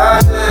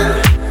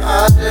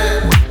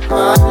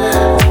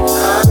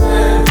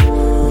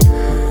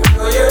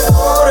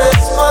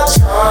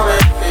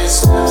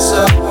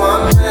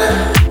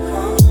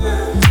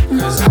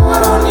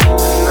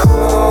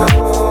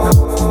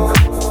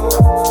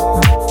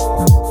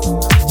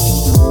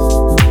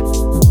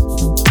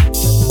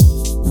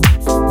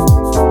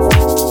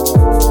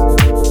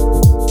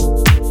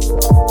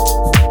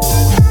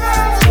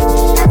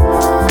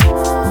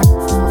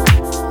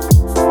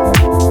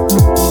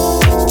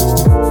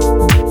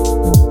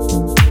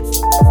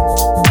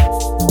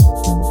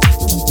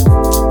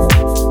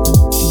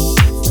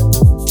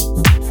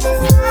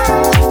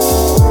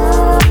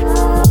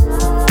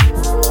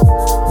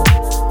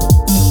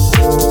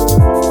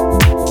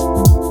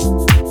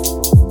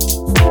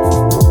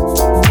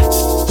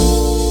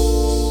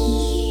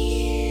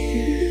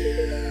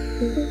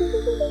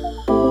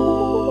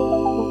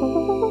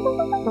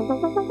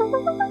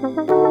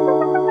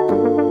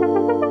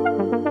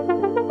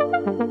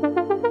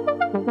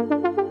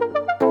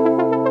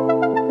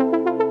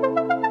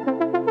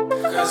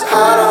 'cause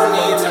I don't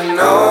need to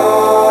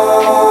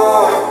know.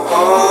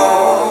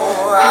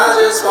 I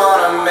just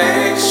wanna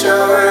make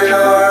sure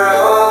you're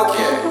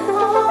okay.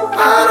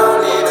 I don't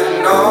need to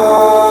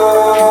know.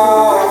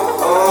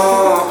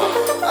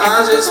 I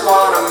just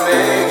wanna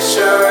make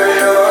sure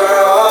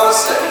you're all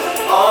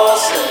safe, all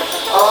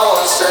safe,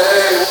 all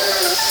safe.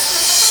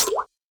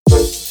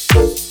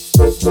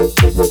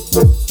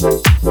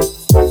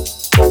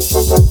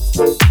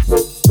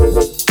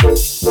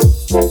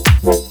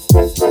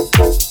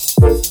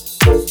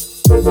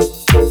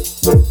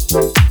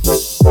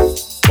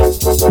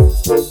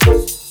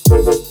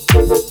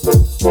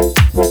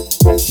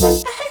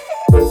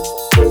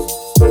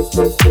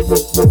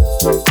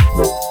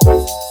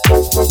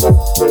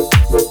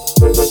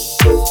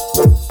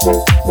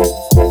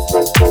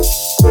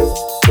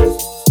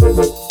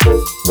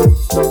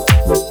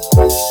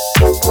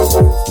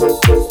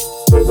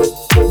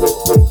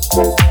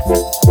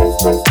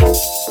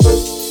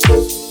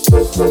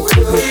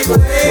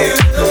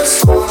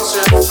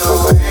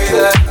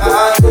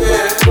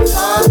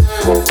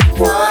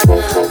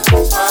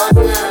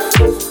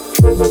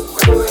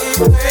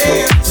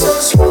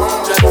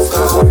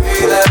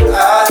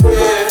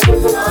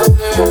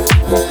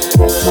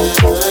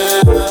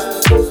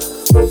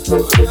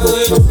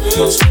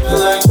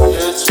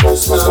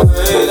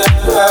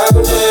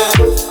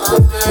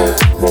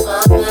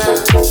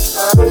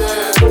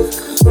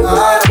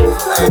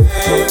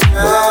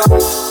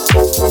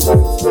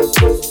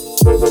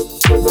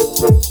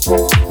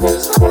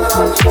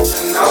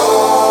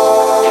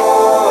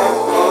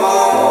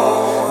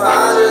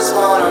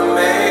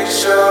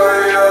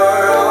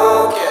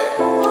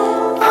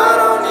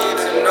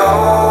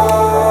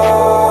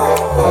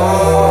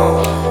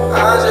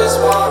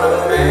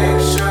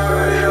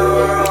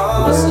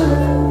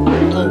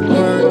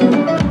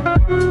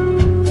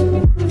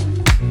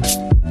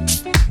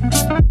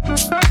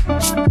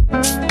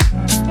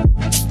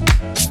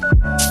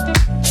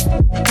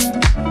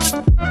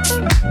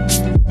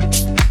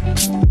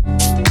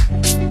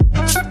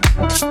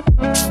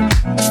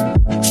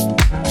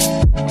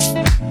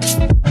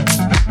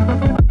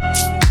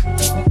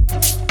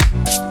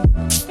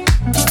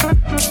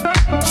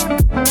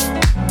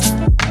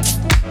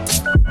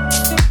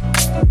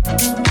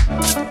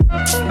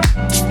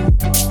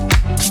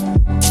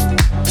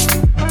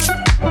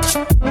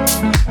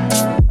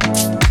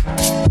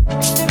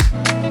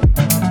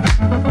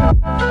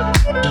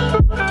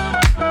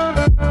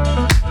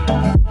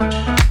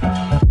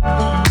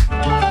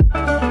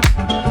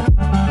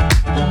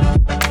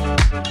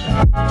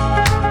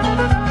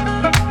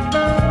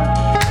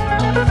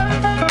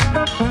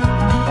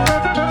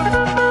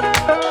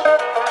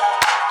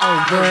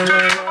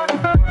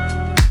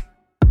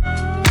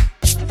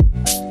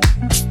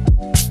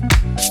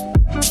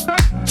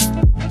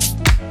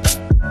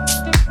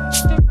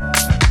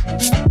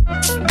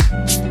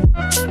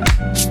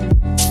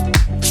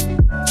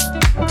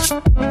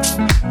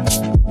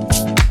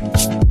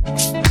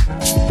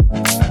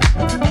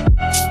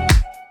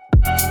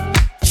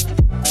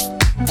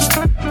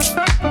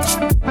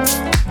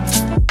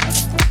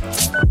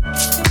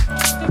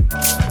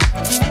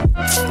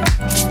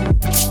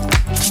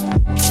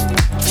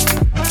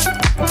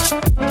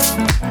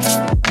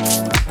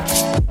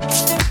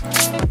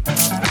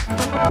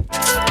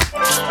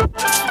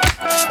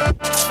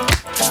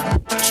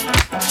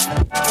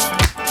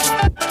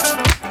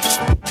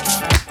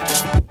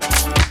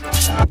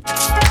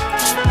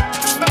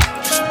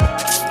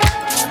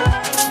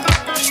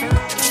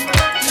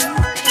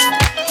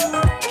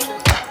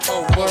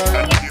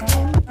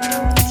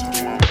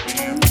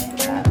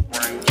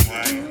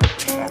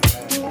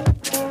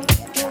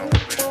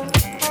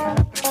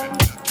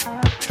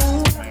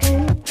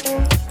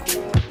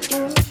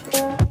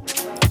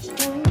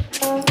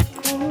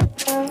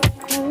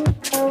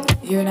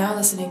 You're now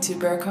listening to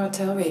Bear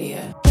Cartel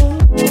Radio.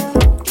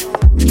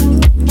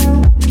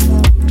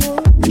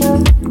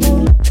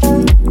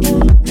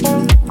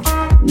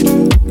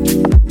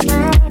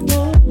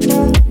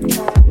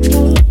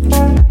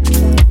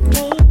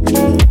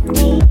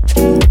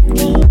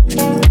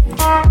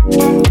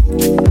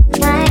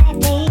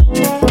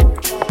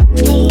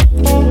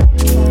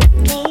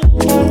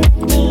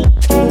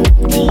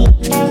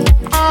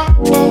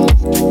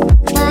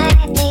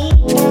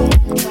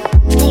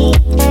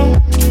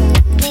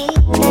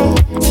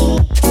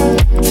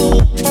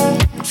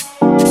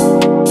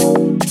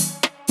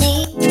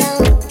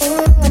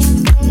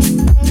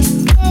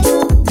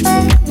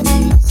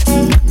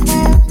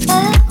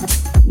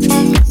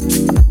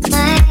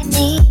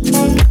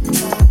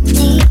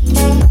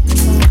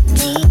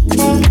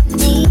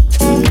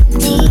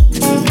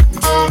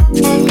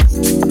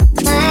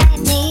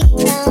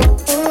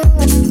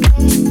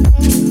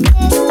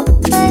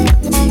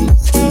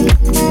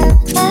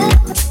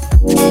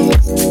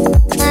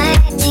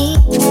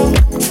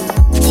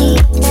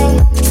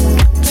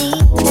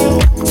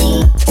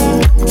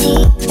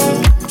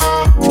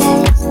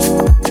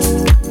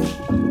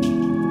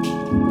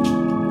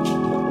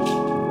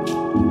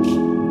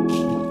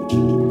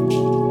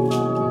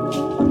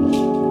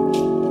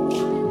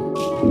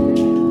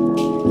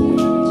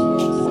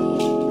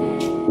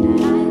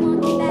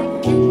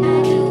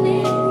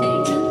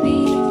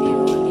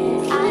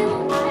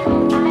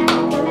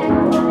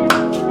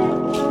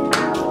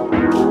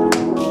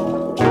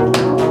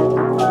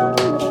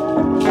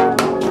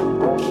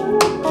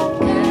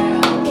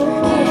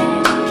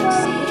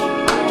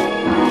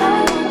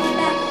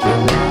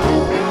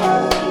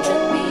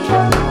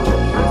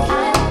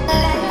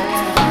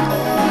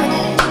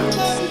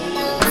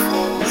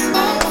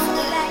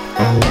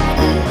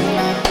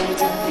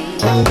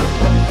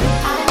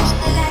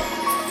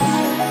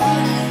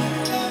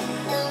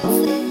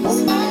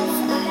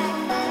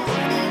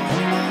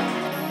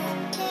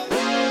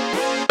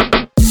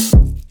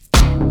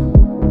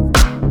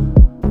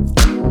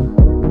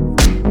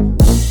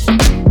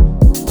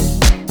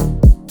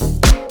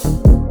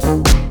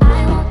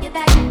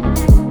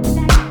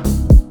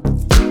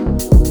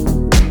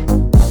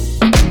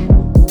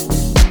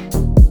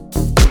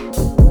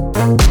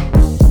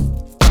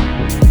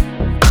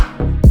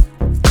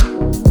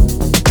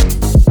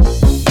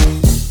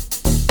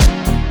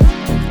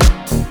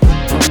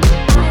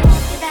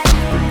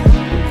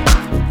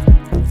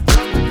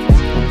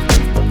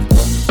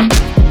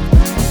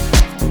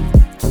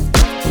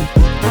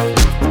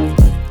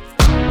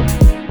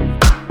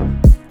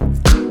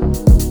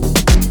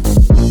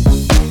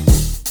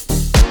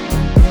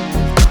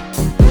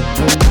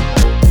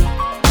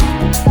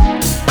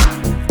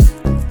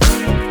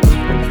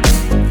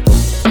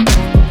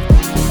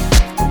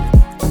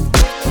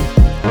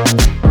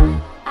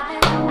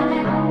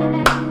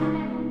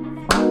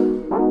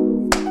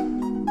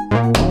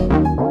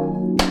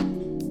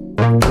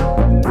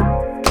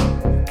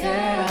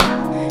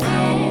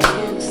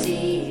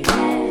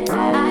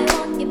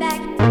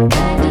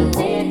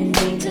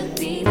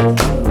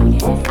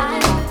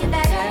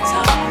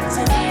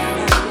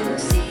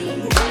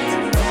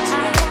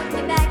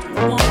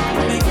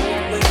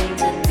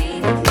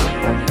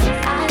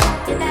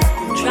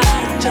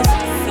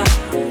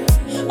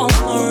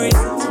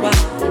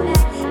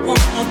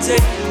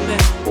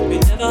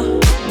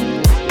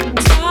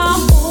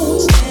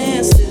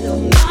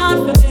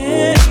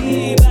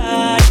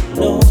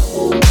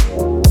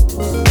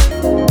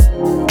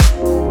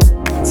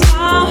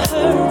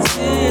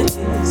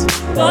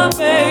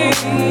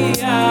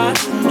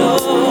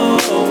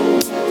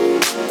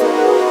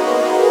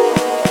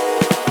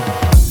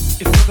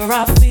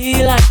 Whenever I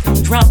feel like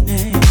I'm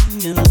drowning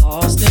and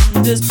lost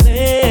in this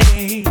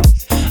place,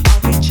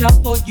 I'll reach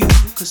out for you,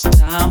 'cause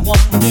time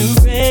won't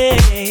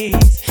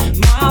erase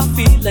my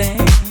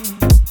feelings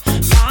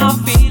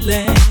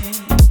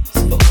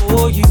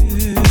for you.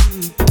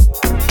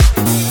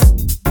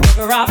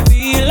 Whenever I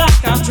feel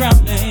like I'm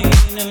drowning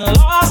and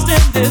lost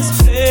in this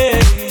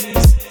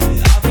place,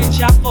 I'll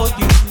reach out for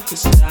you,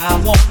 'cause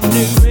time won't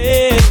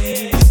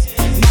erase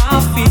my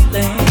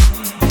feelings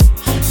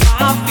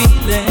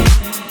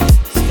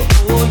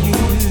for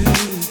you.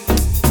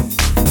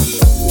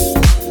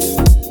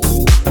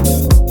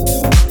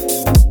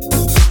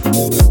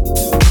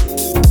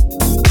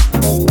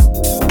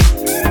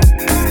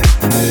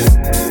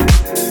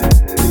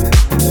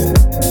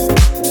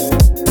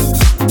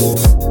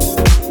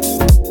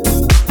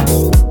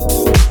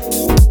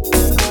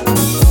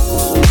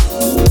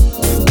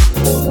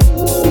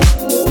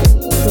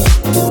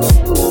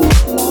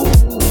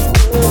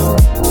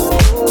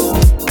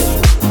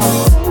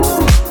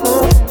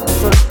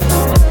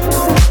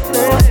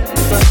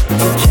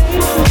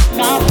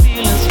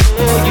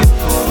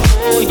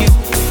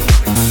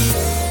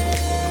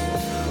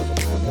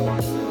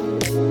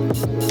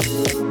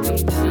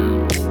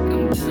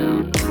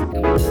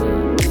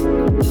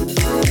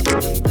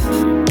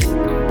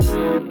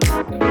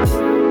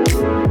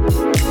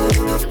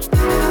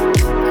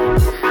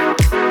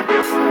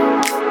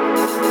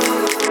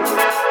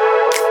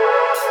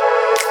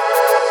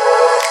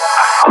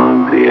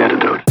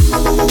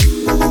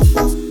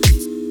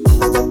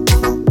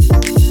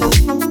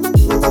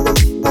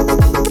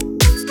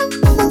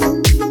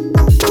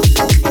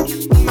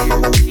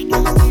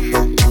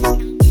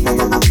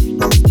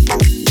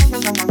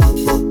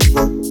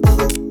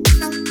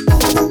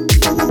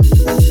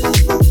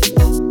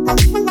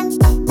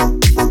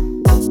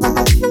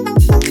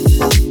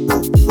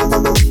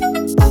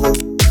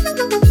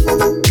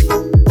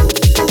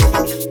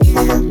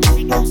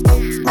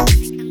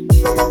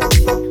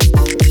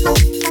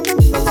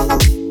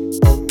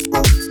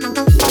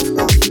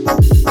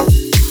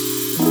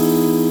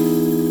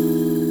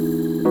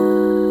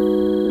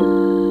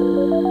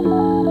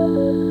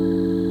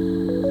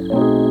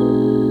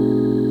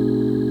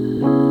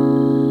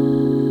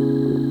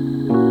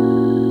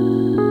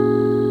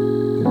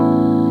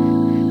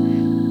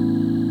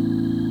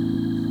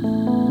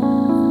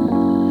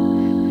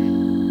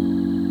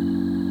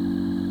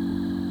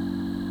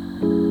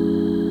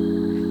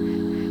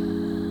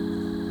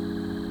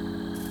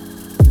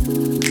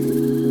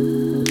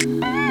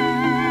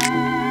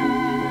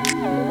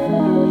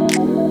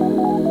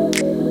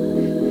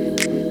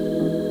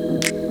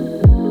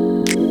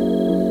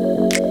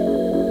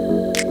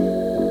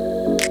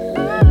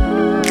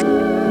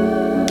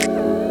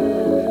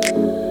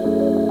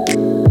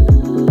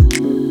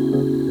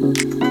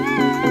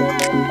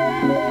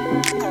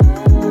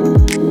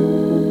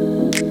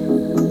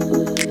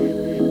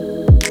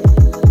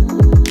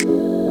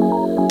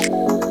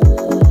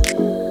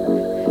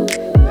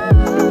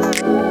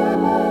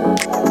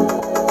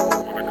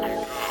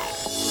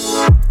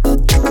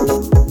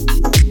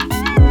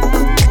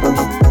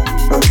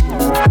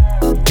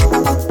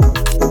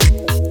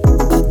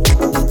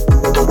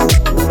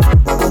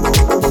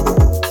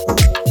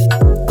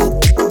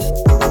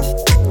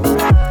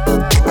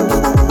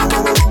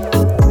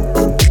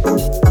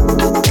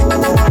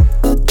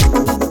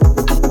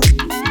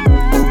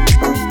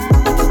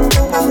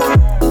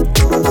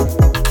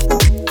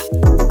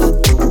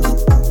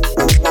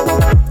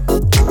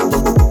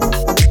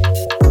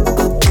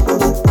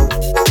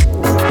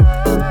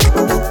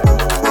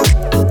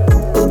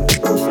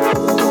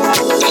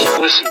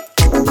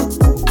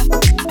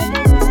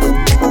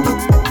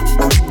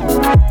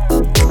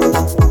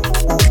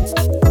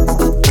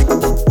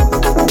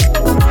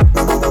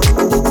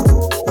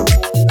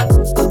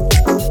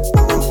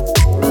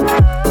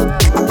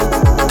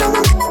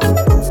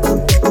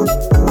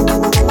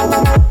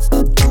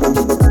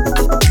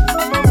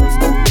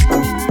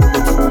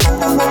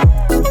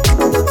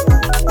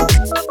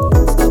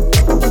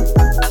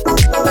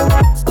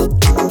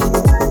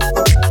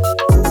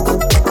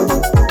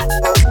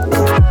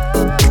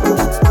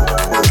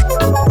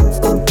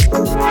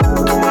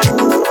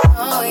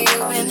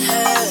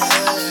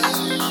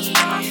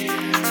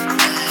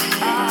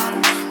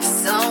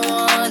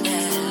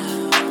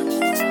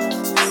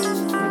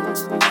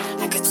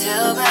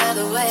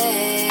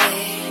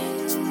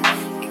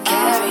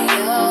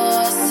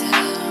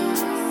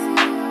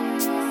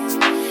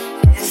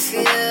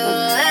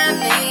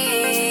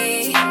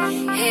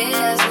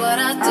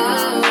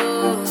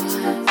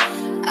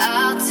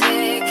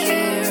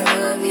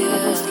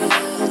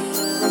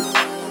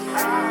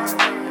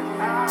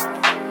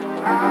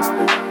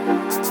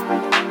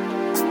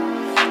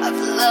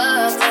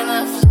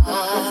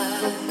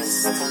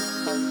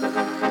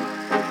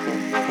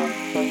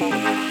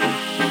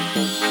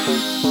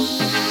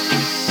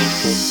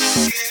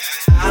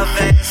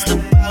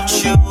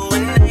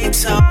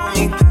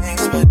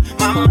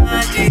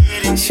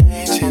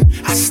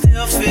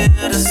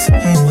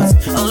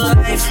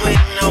 life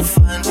with no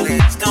fun,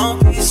 please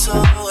don't be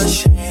so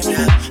ashamed.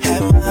 I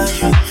had my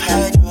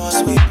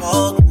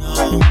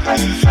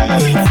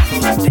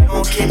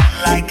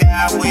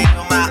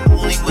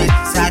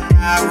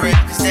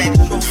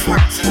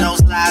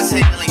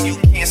and you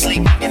can't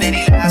sleep in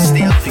any lies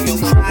still. Do you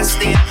cry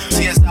still?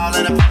 Tears all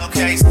in a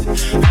pillowcase.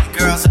 Big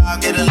girls, I'll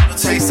get a little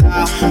taste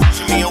out.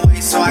 Pushing me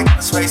away so I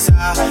can space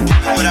out. Even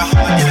with a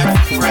heart that I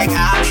can break,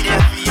 I'll be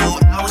there for you.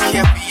 I would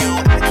care for you.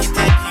 I keep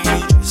thinking you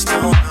just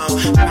don't know.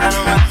 Trying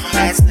to run from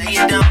that, say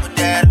you're done with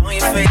that. On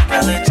your face,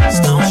 girl, it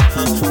just don't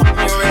show.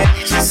 When you're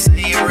ready, just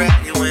say you're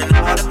ready. When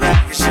all the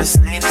back is just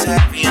ain't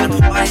happy and the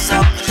party's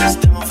open,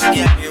 just don't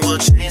forget me. We'll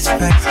change the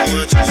packs and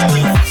we'll just do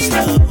it.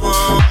 You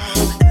won't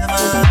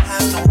ever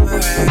have to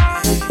worry.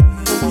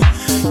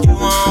 You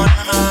won't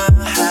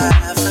ever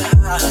have to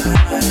hide.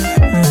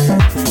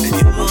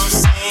 You'll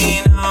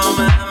see all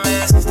my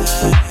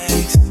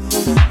mistakes.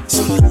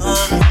 So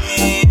look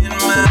me in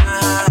my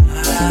eyes.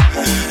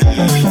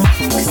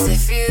 'Cause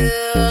if you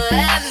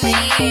let me,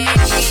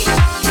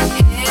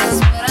 here's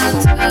what I'll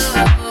do.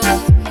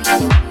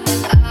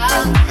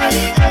 I'll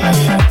make it for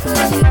you.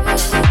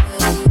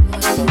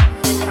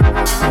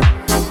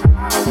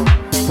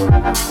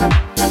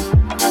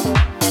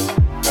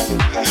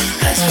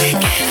 Cause we're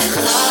getting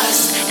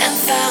lost and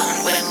found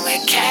when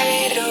we're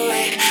carried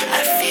away.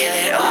 I feel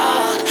it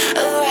all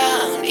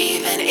around,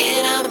 even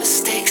in our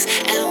mistakes.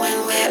 And when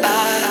we're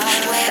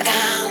up, we're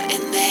down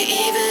in the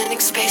evening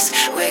space.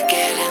 We're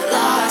getting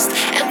lost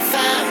and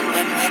found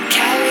when we're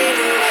carried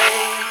away.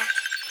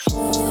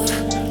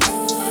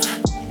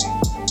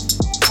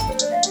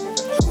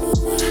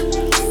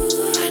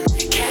 When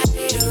we're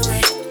carried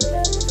away.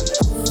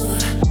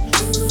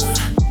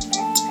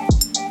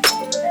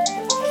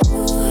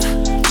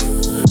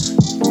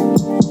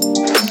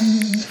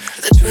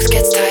 The truth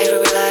gets tight when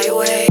we lie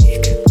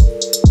awake,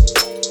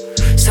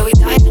 so we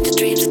dive into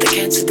dreams that they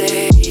can't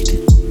sedate.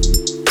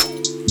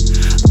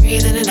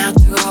 Breathe in and out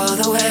to go all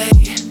the way.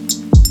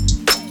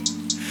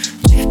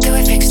 Drift till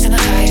we're fixed in the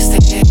highest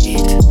state.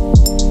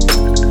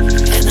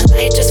 And the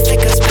light just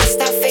flickers past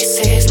our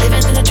faces.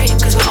 Living in a dream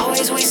cause we're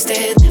always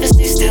wasted. Never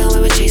stay still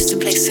when we're chasing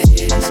places.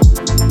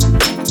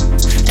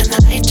 And the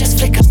light just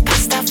flickers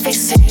past our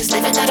faces.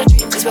 Living out a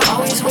dream cause we're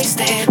always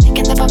wasted.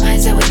 Making up our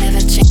minds that we're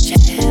never changing.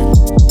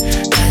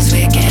 Cause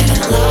we're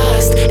getting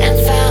lost and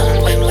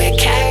found when we're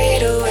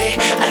carried away.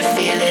 I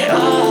feel it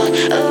all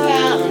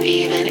around,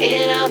 even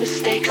in our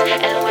mistakes.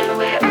 And when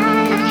we're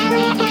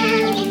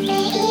down in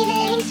the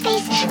evening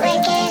space,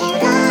 we're getting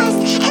lost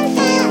and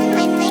found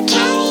when we're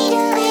carried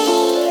away.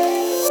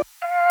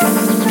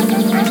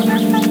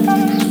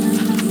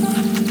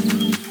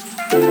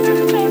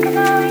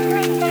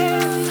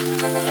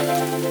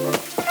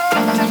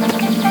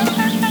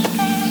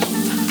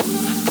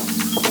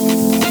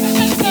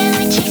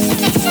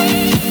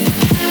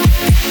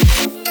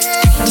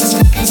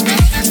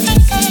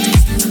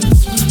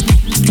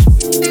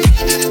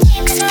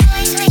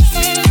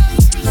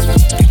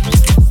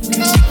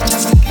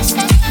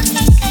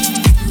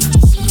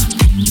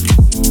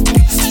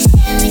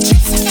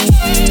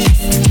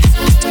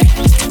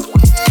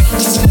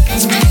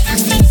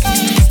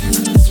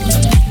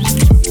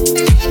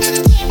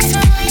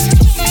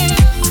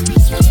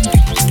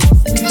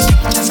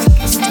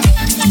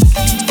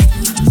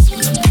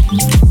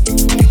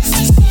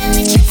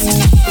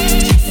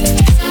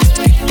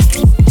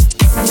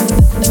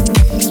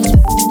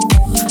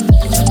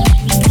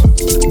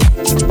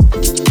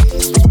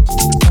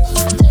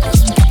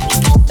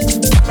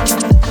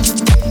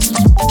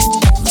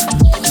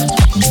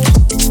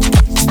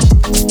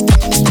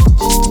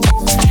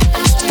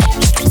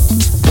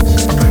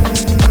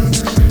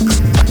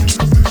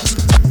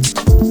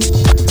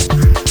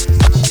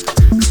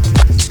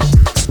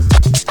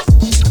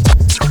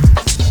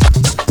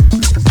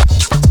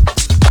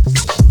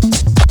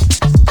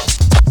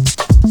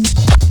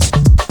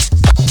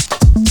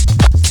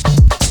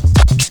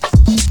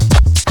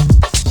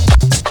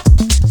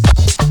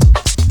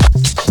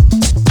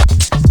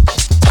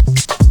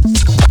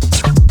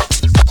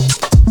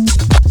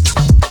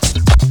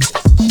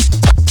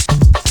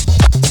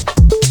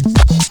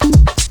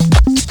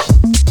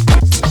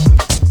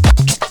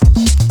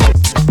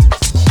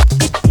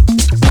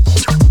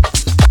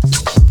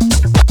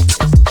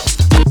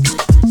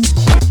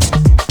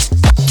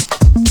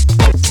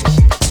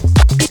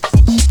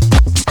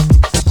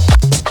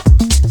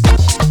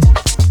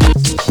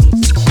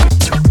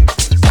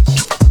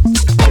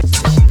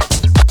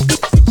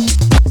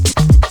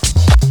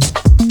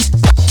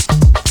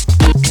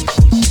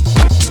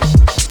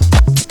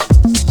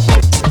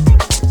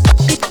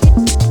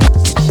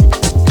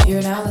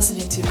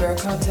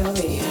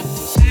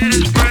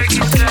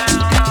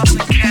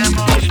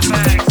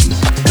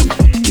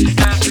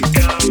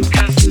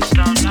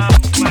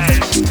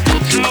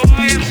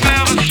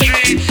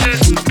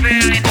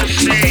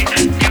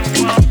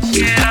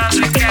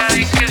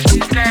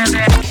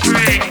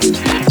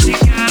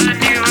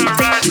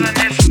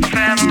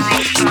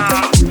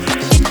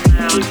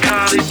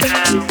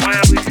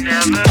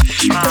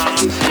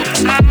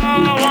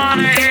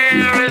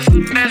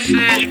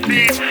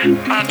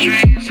 My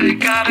dreams, they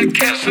gotta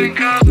kiss it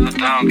cause I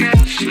don't get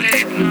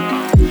sleep,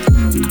 no.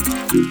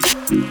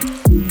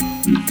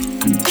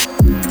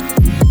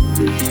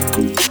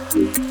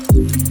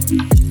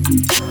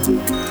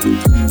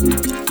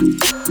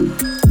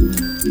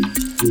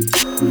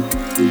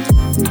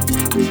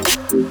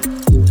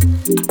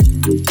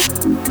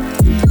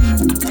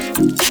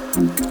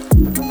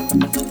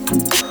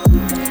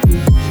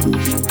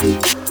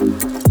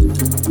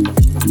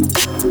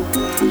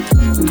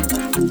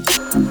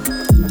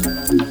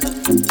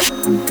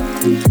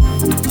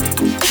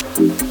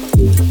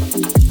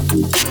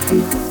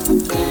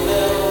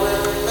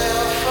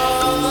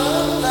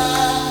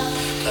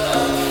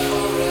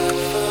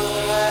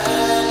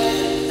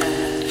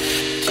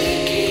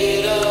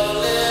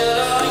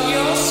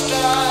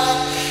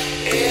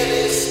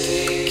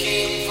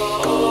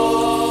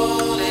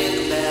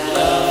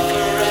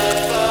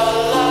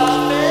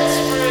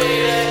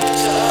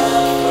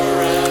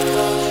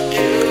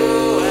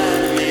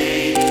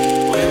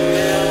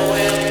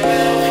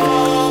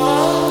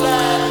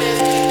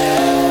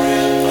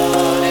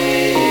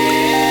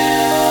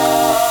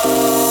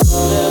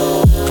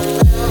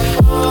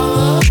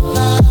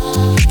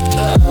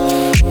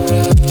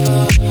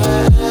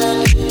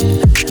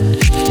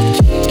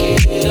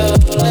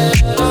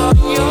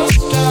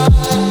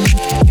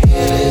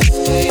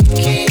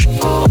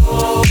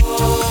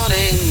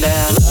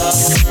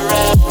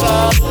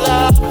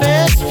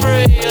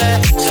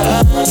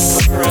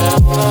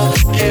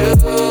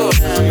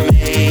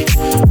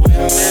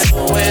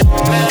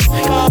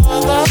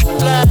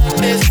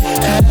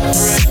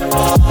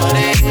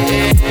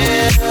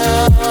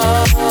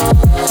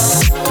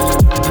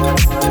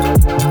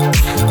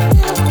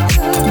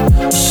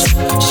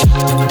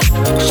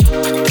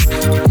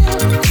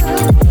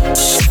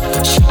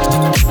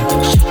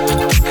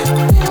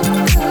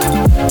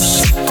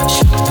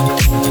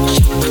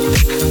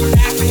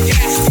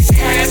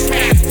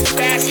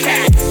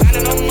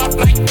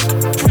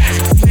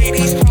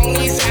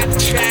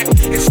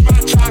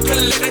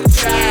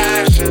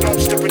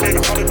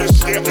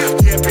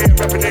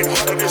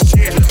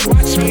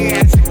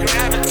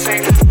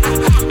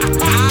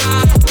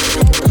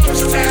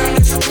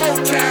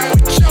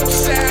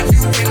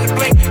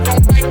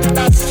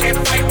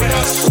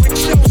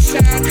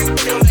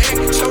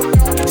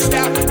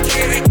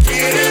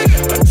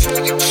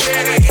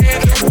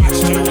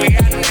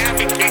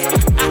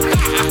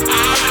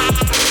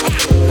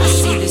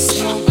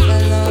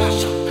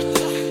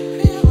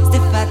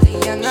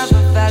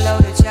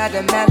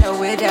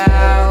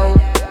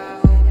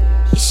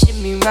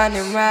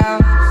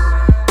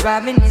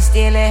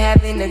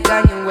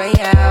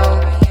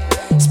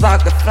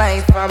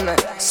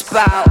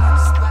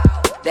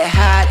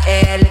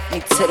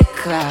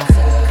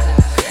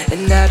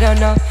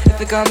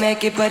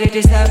 But it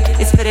is love,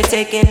 it's for the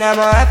taking.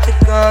 I'ma have to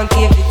go and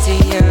give it to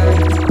you.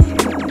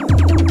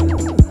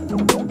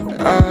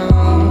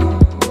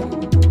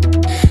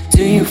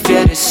 Do you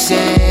feel the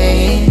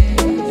same?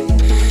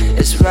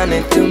 It's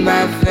running through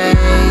my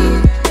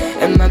vein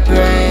and my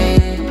brain.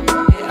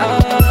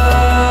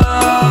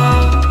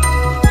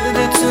 To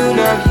the tune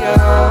of your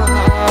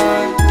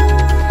heart,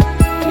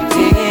 you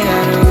take it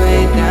all the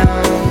way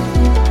down.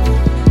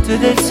 To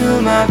the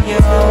tune of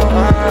your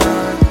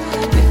heart,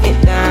 take it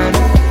down,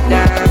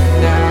 down.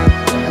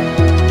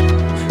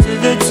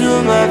 The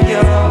tomb of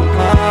your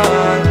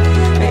heart,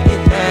 make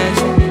it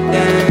dance, make it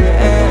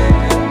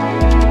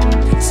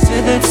dance. To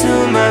the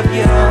tomb of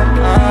your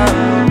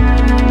heart.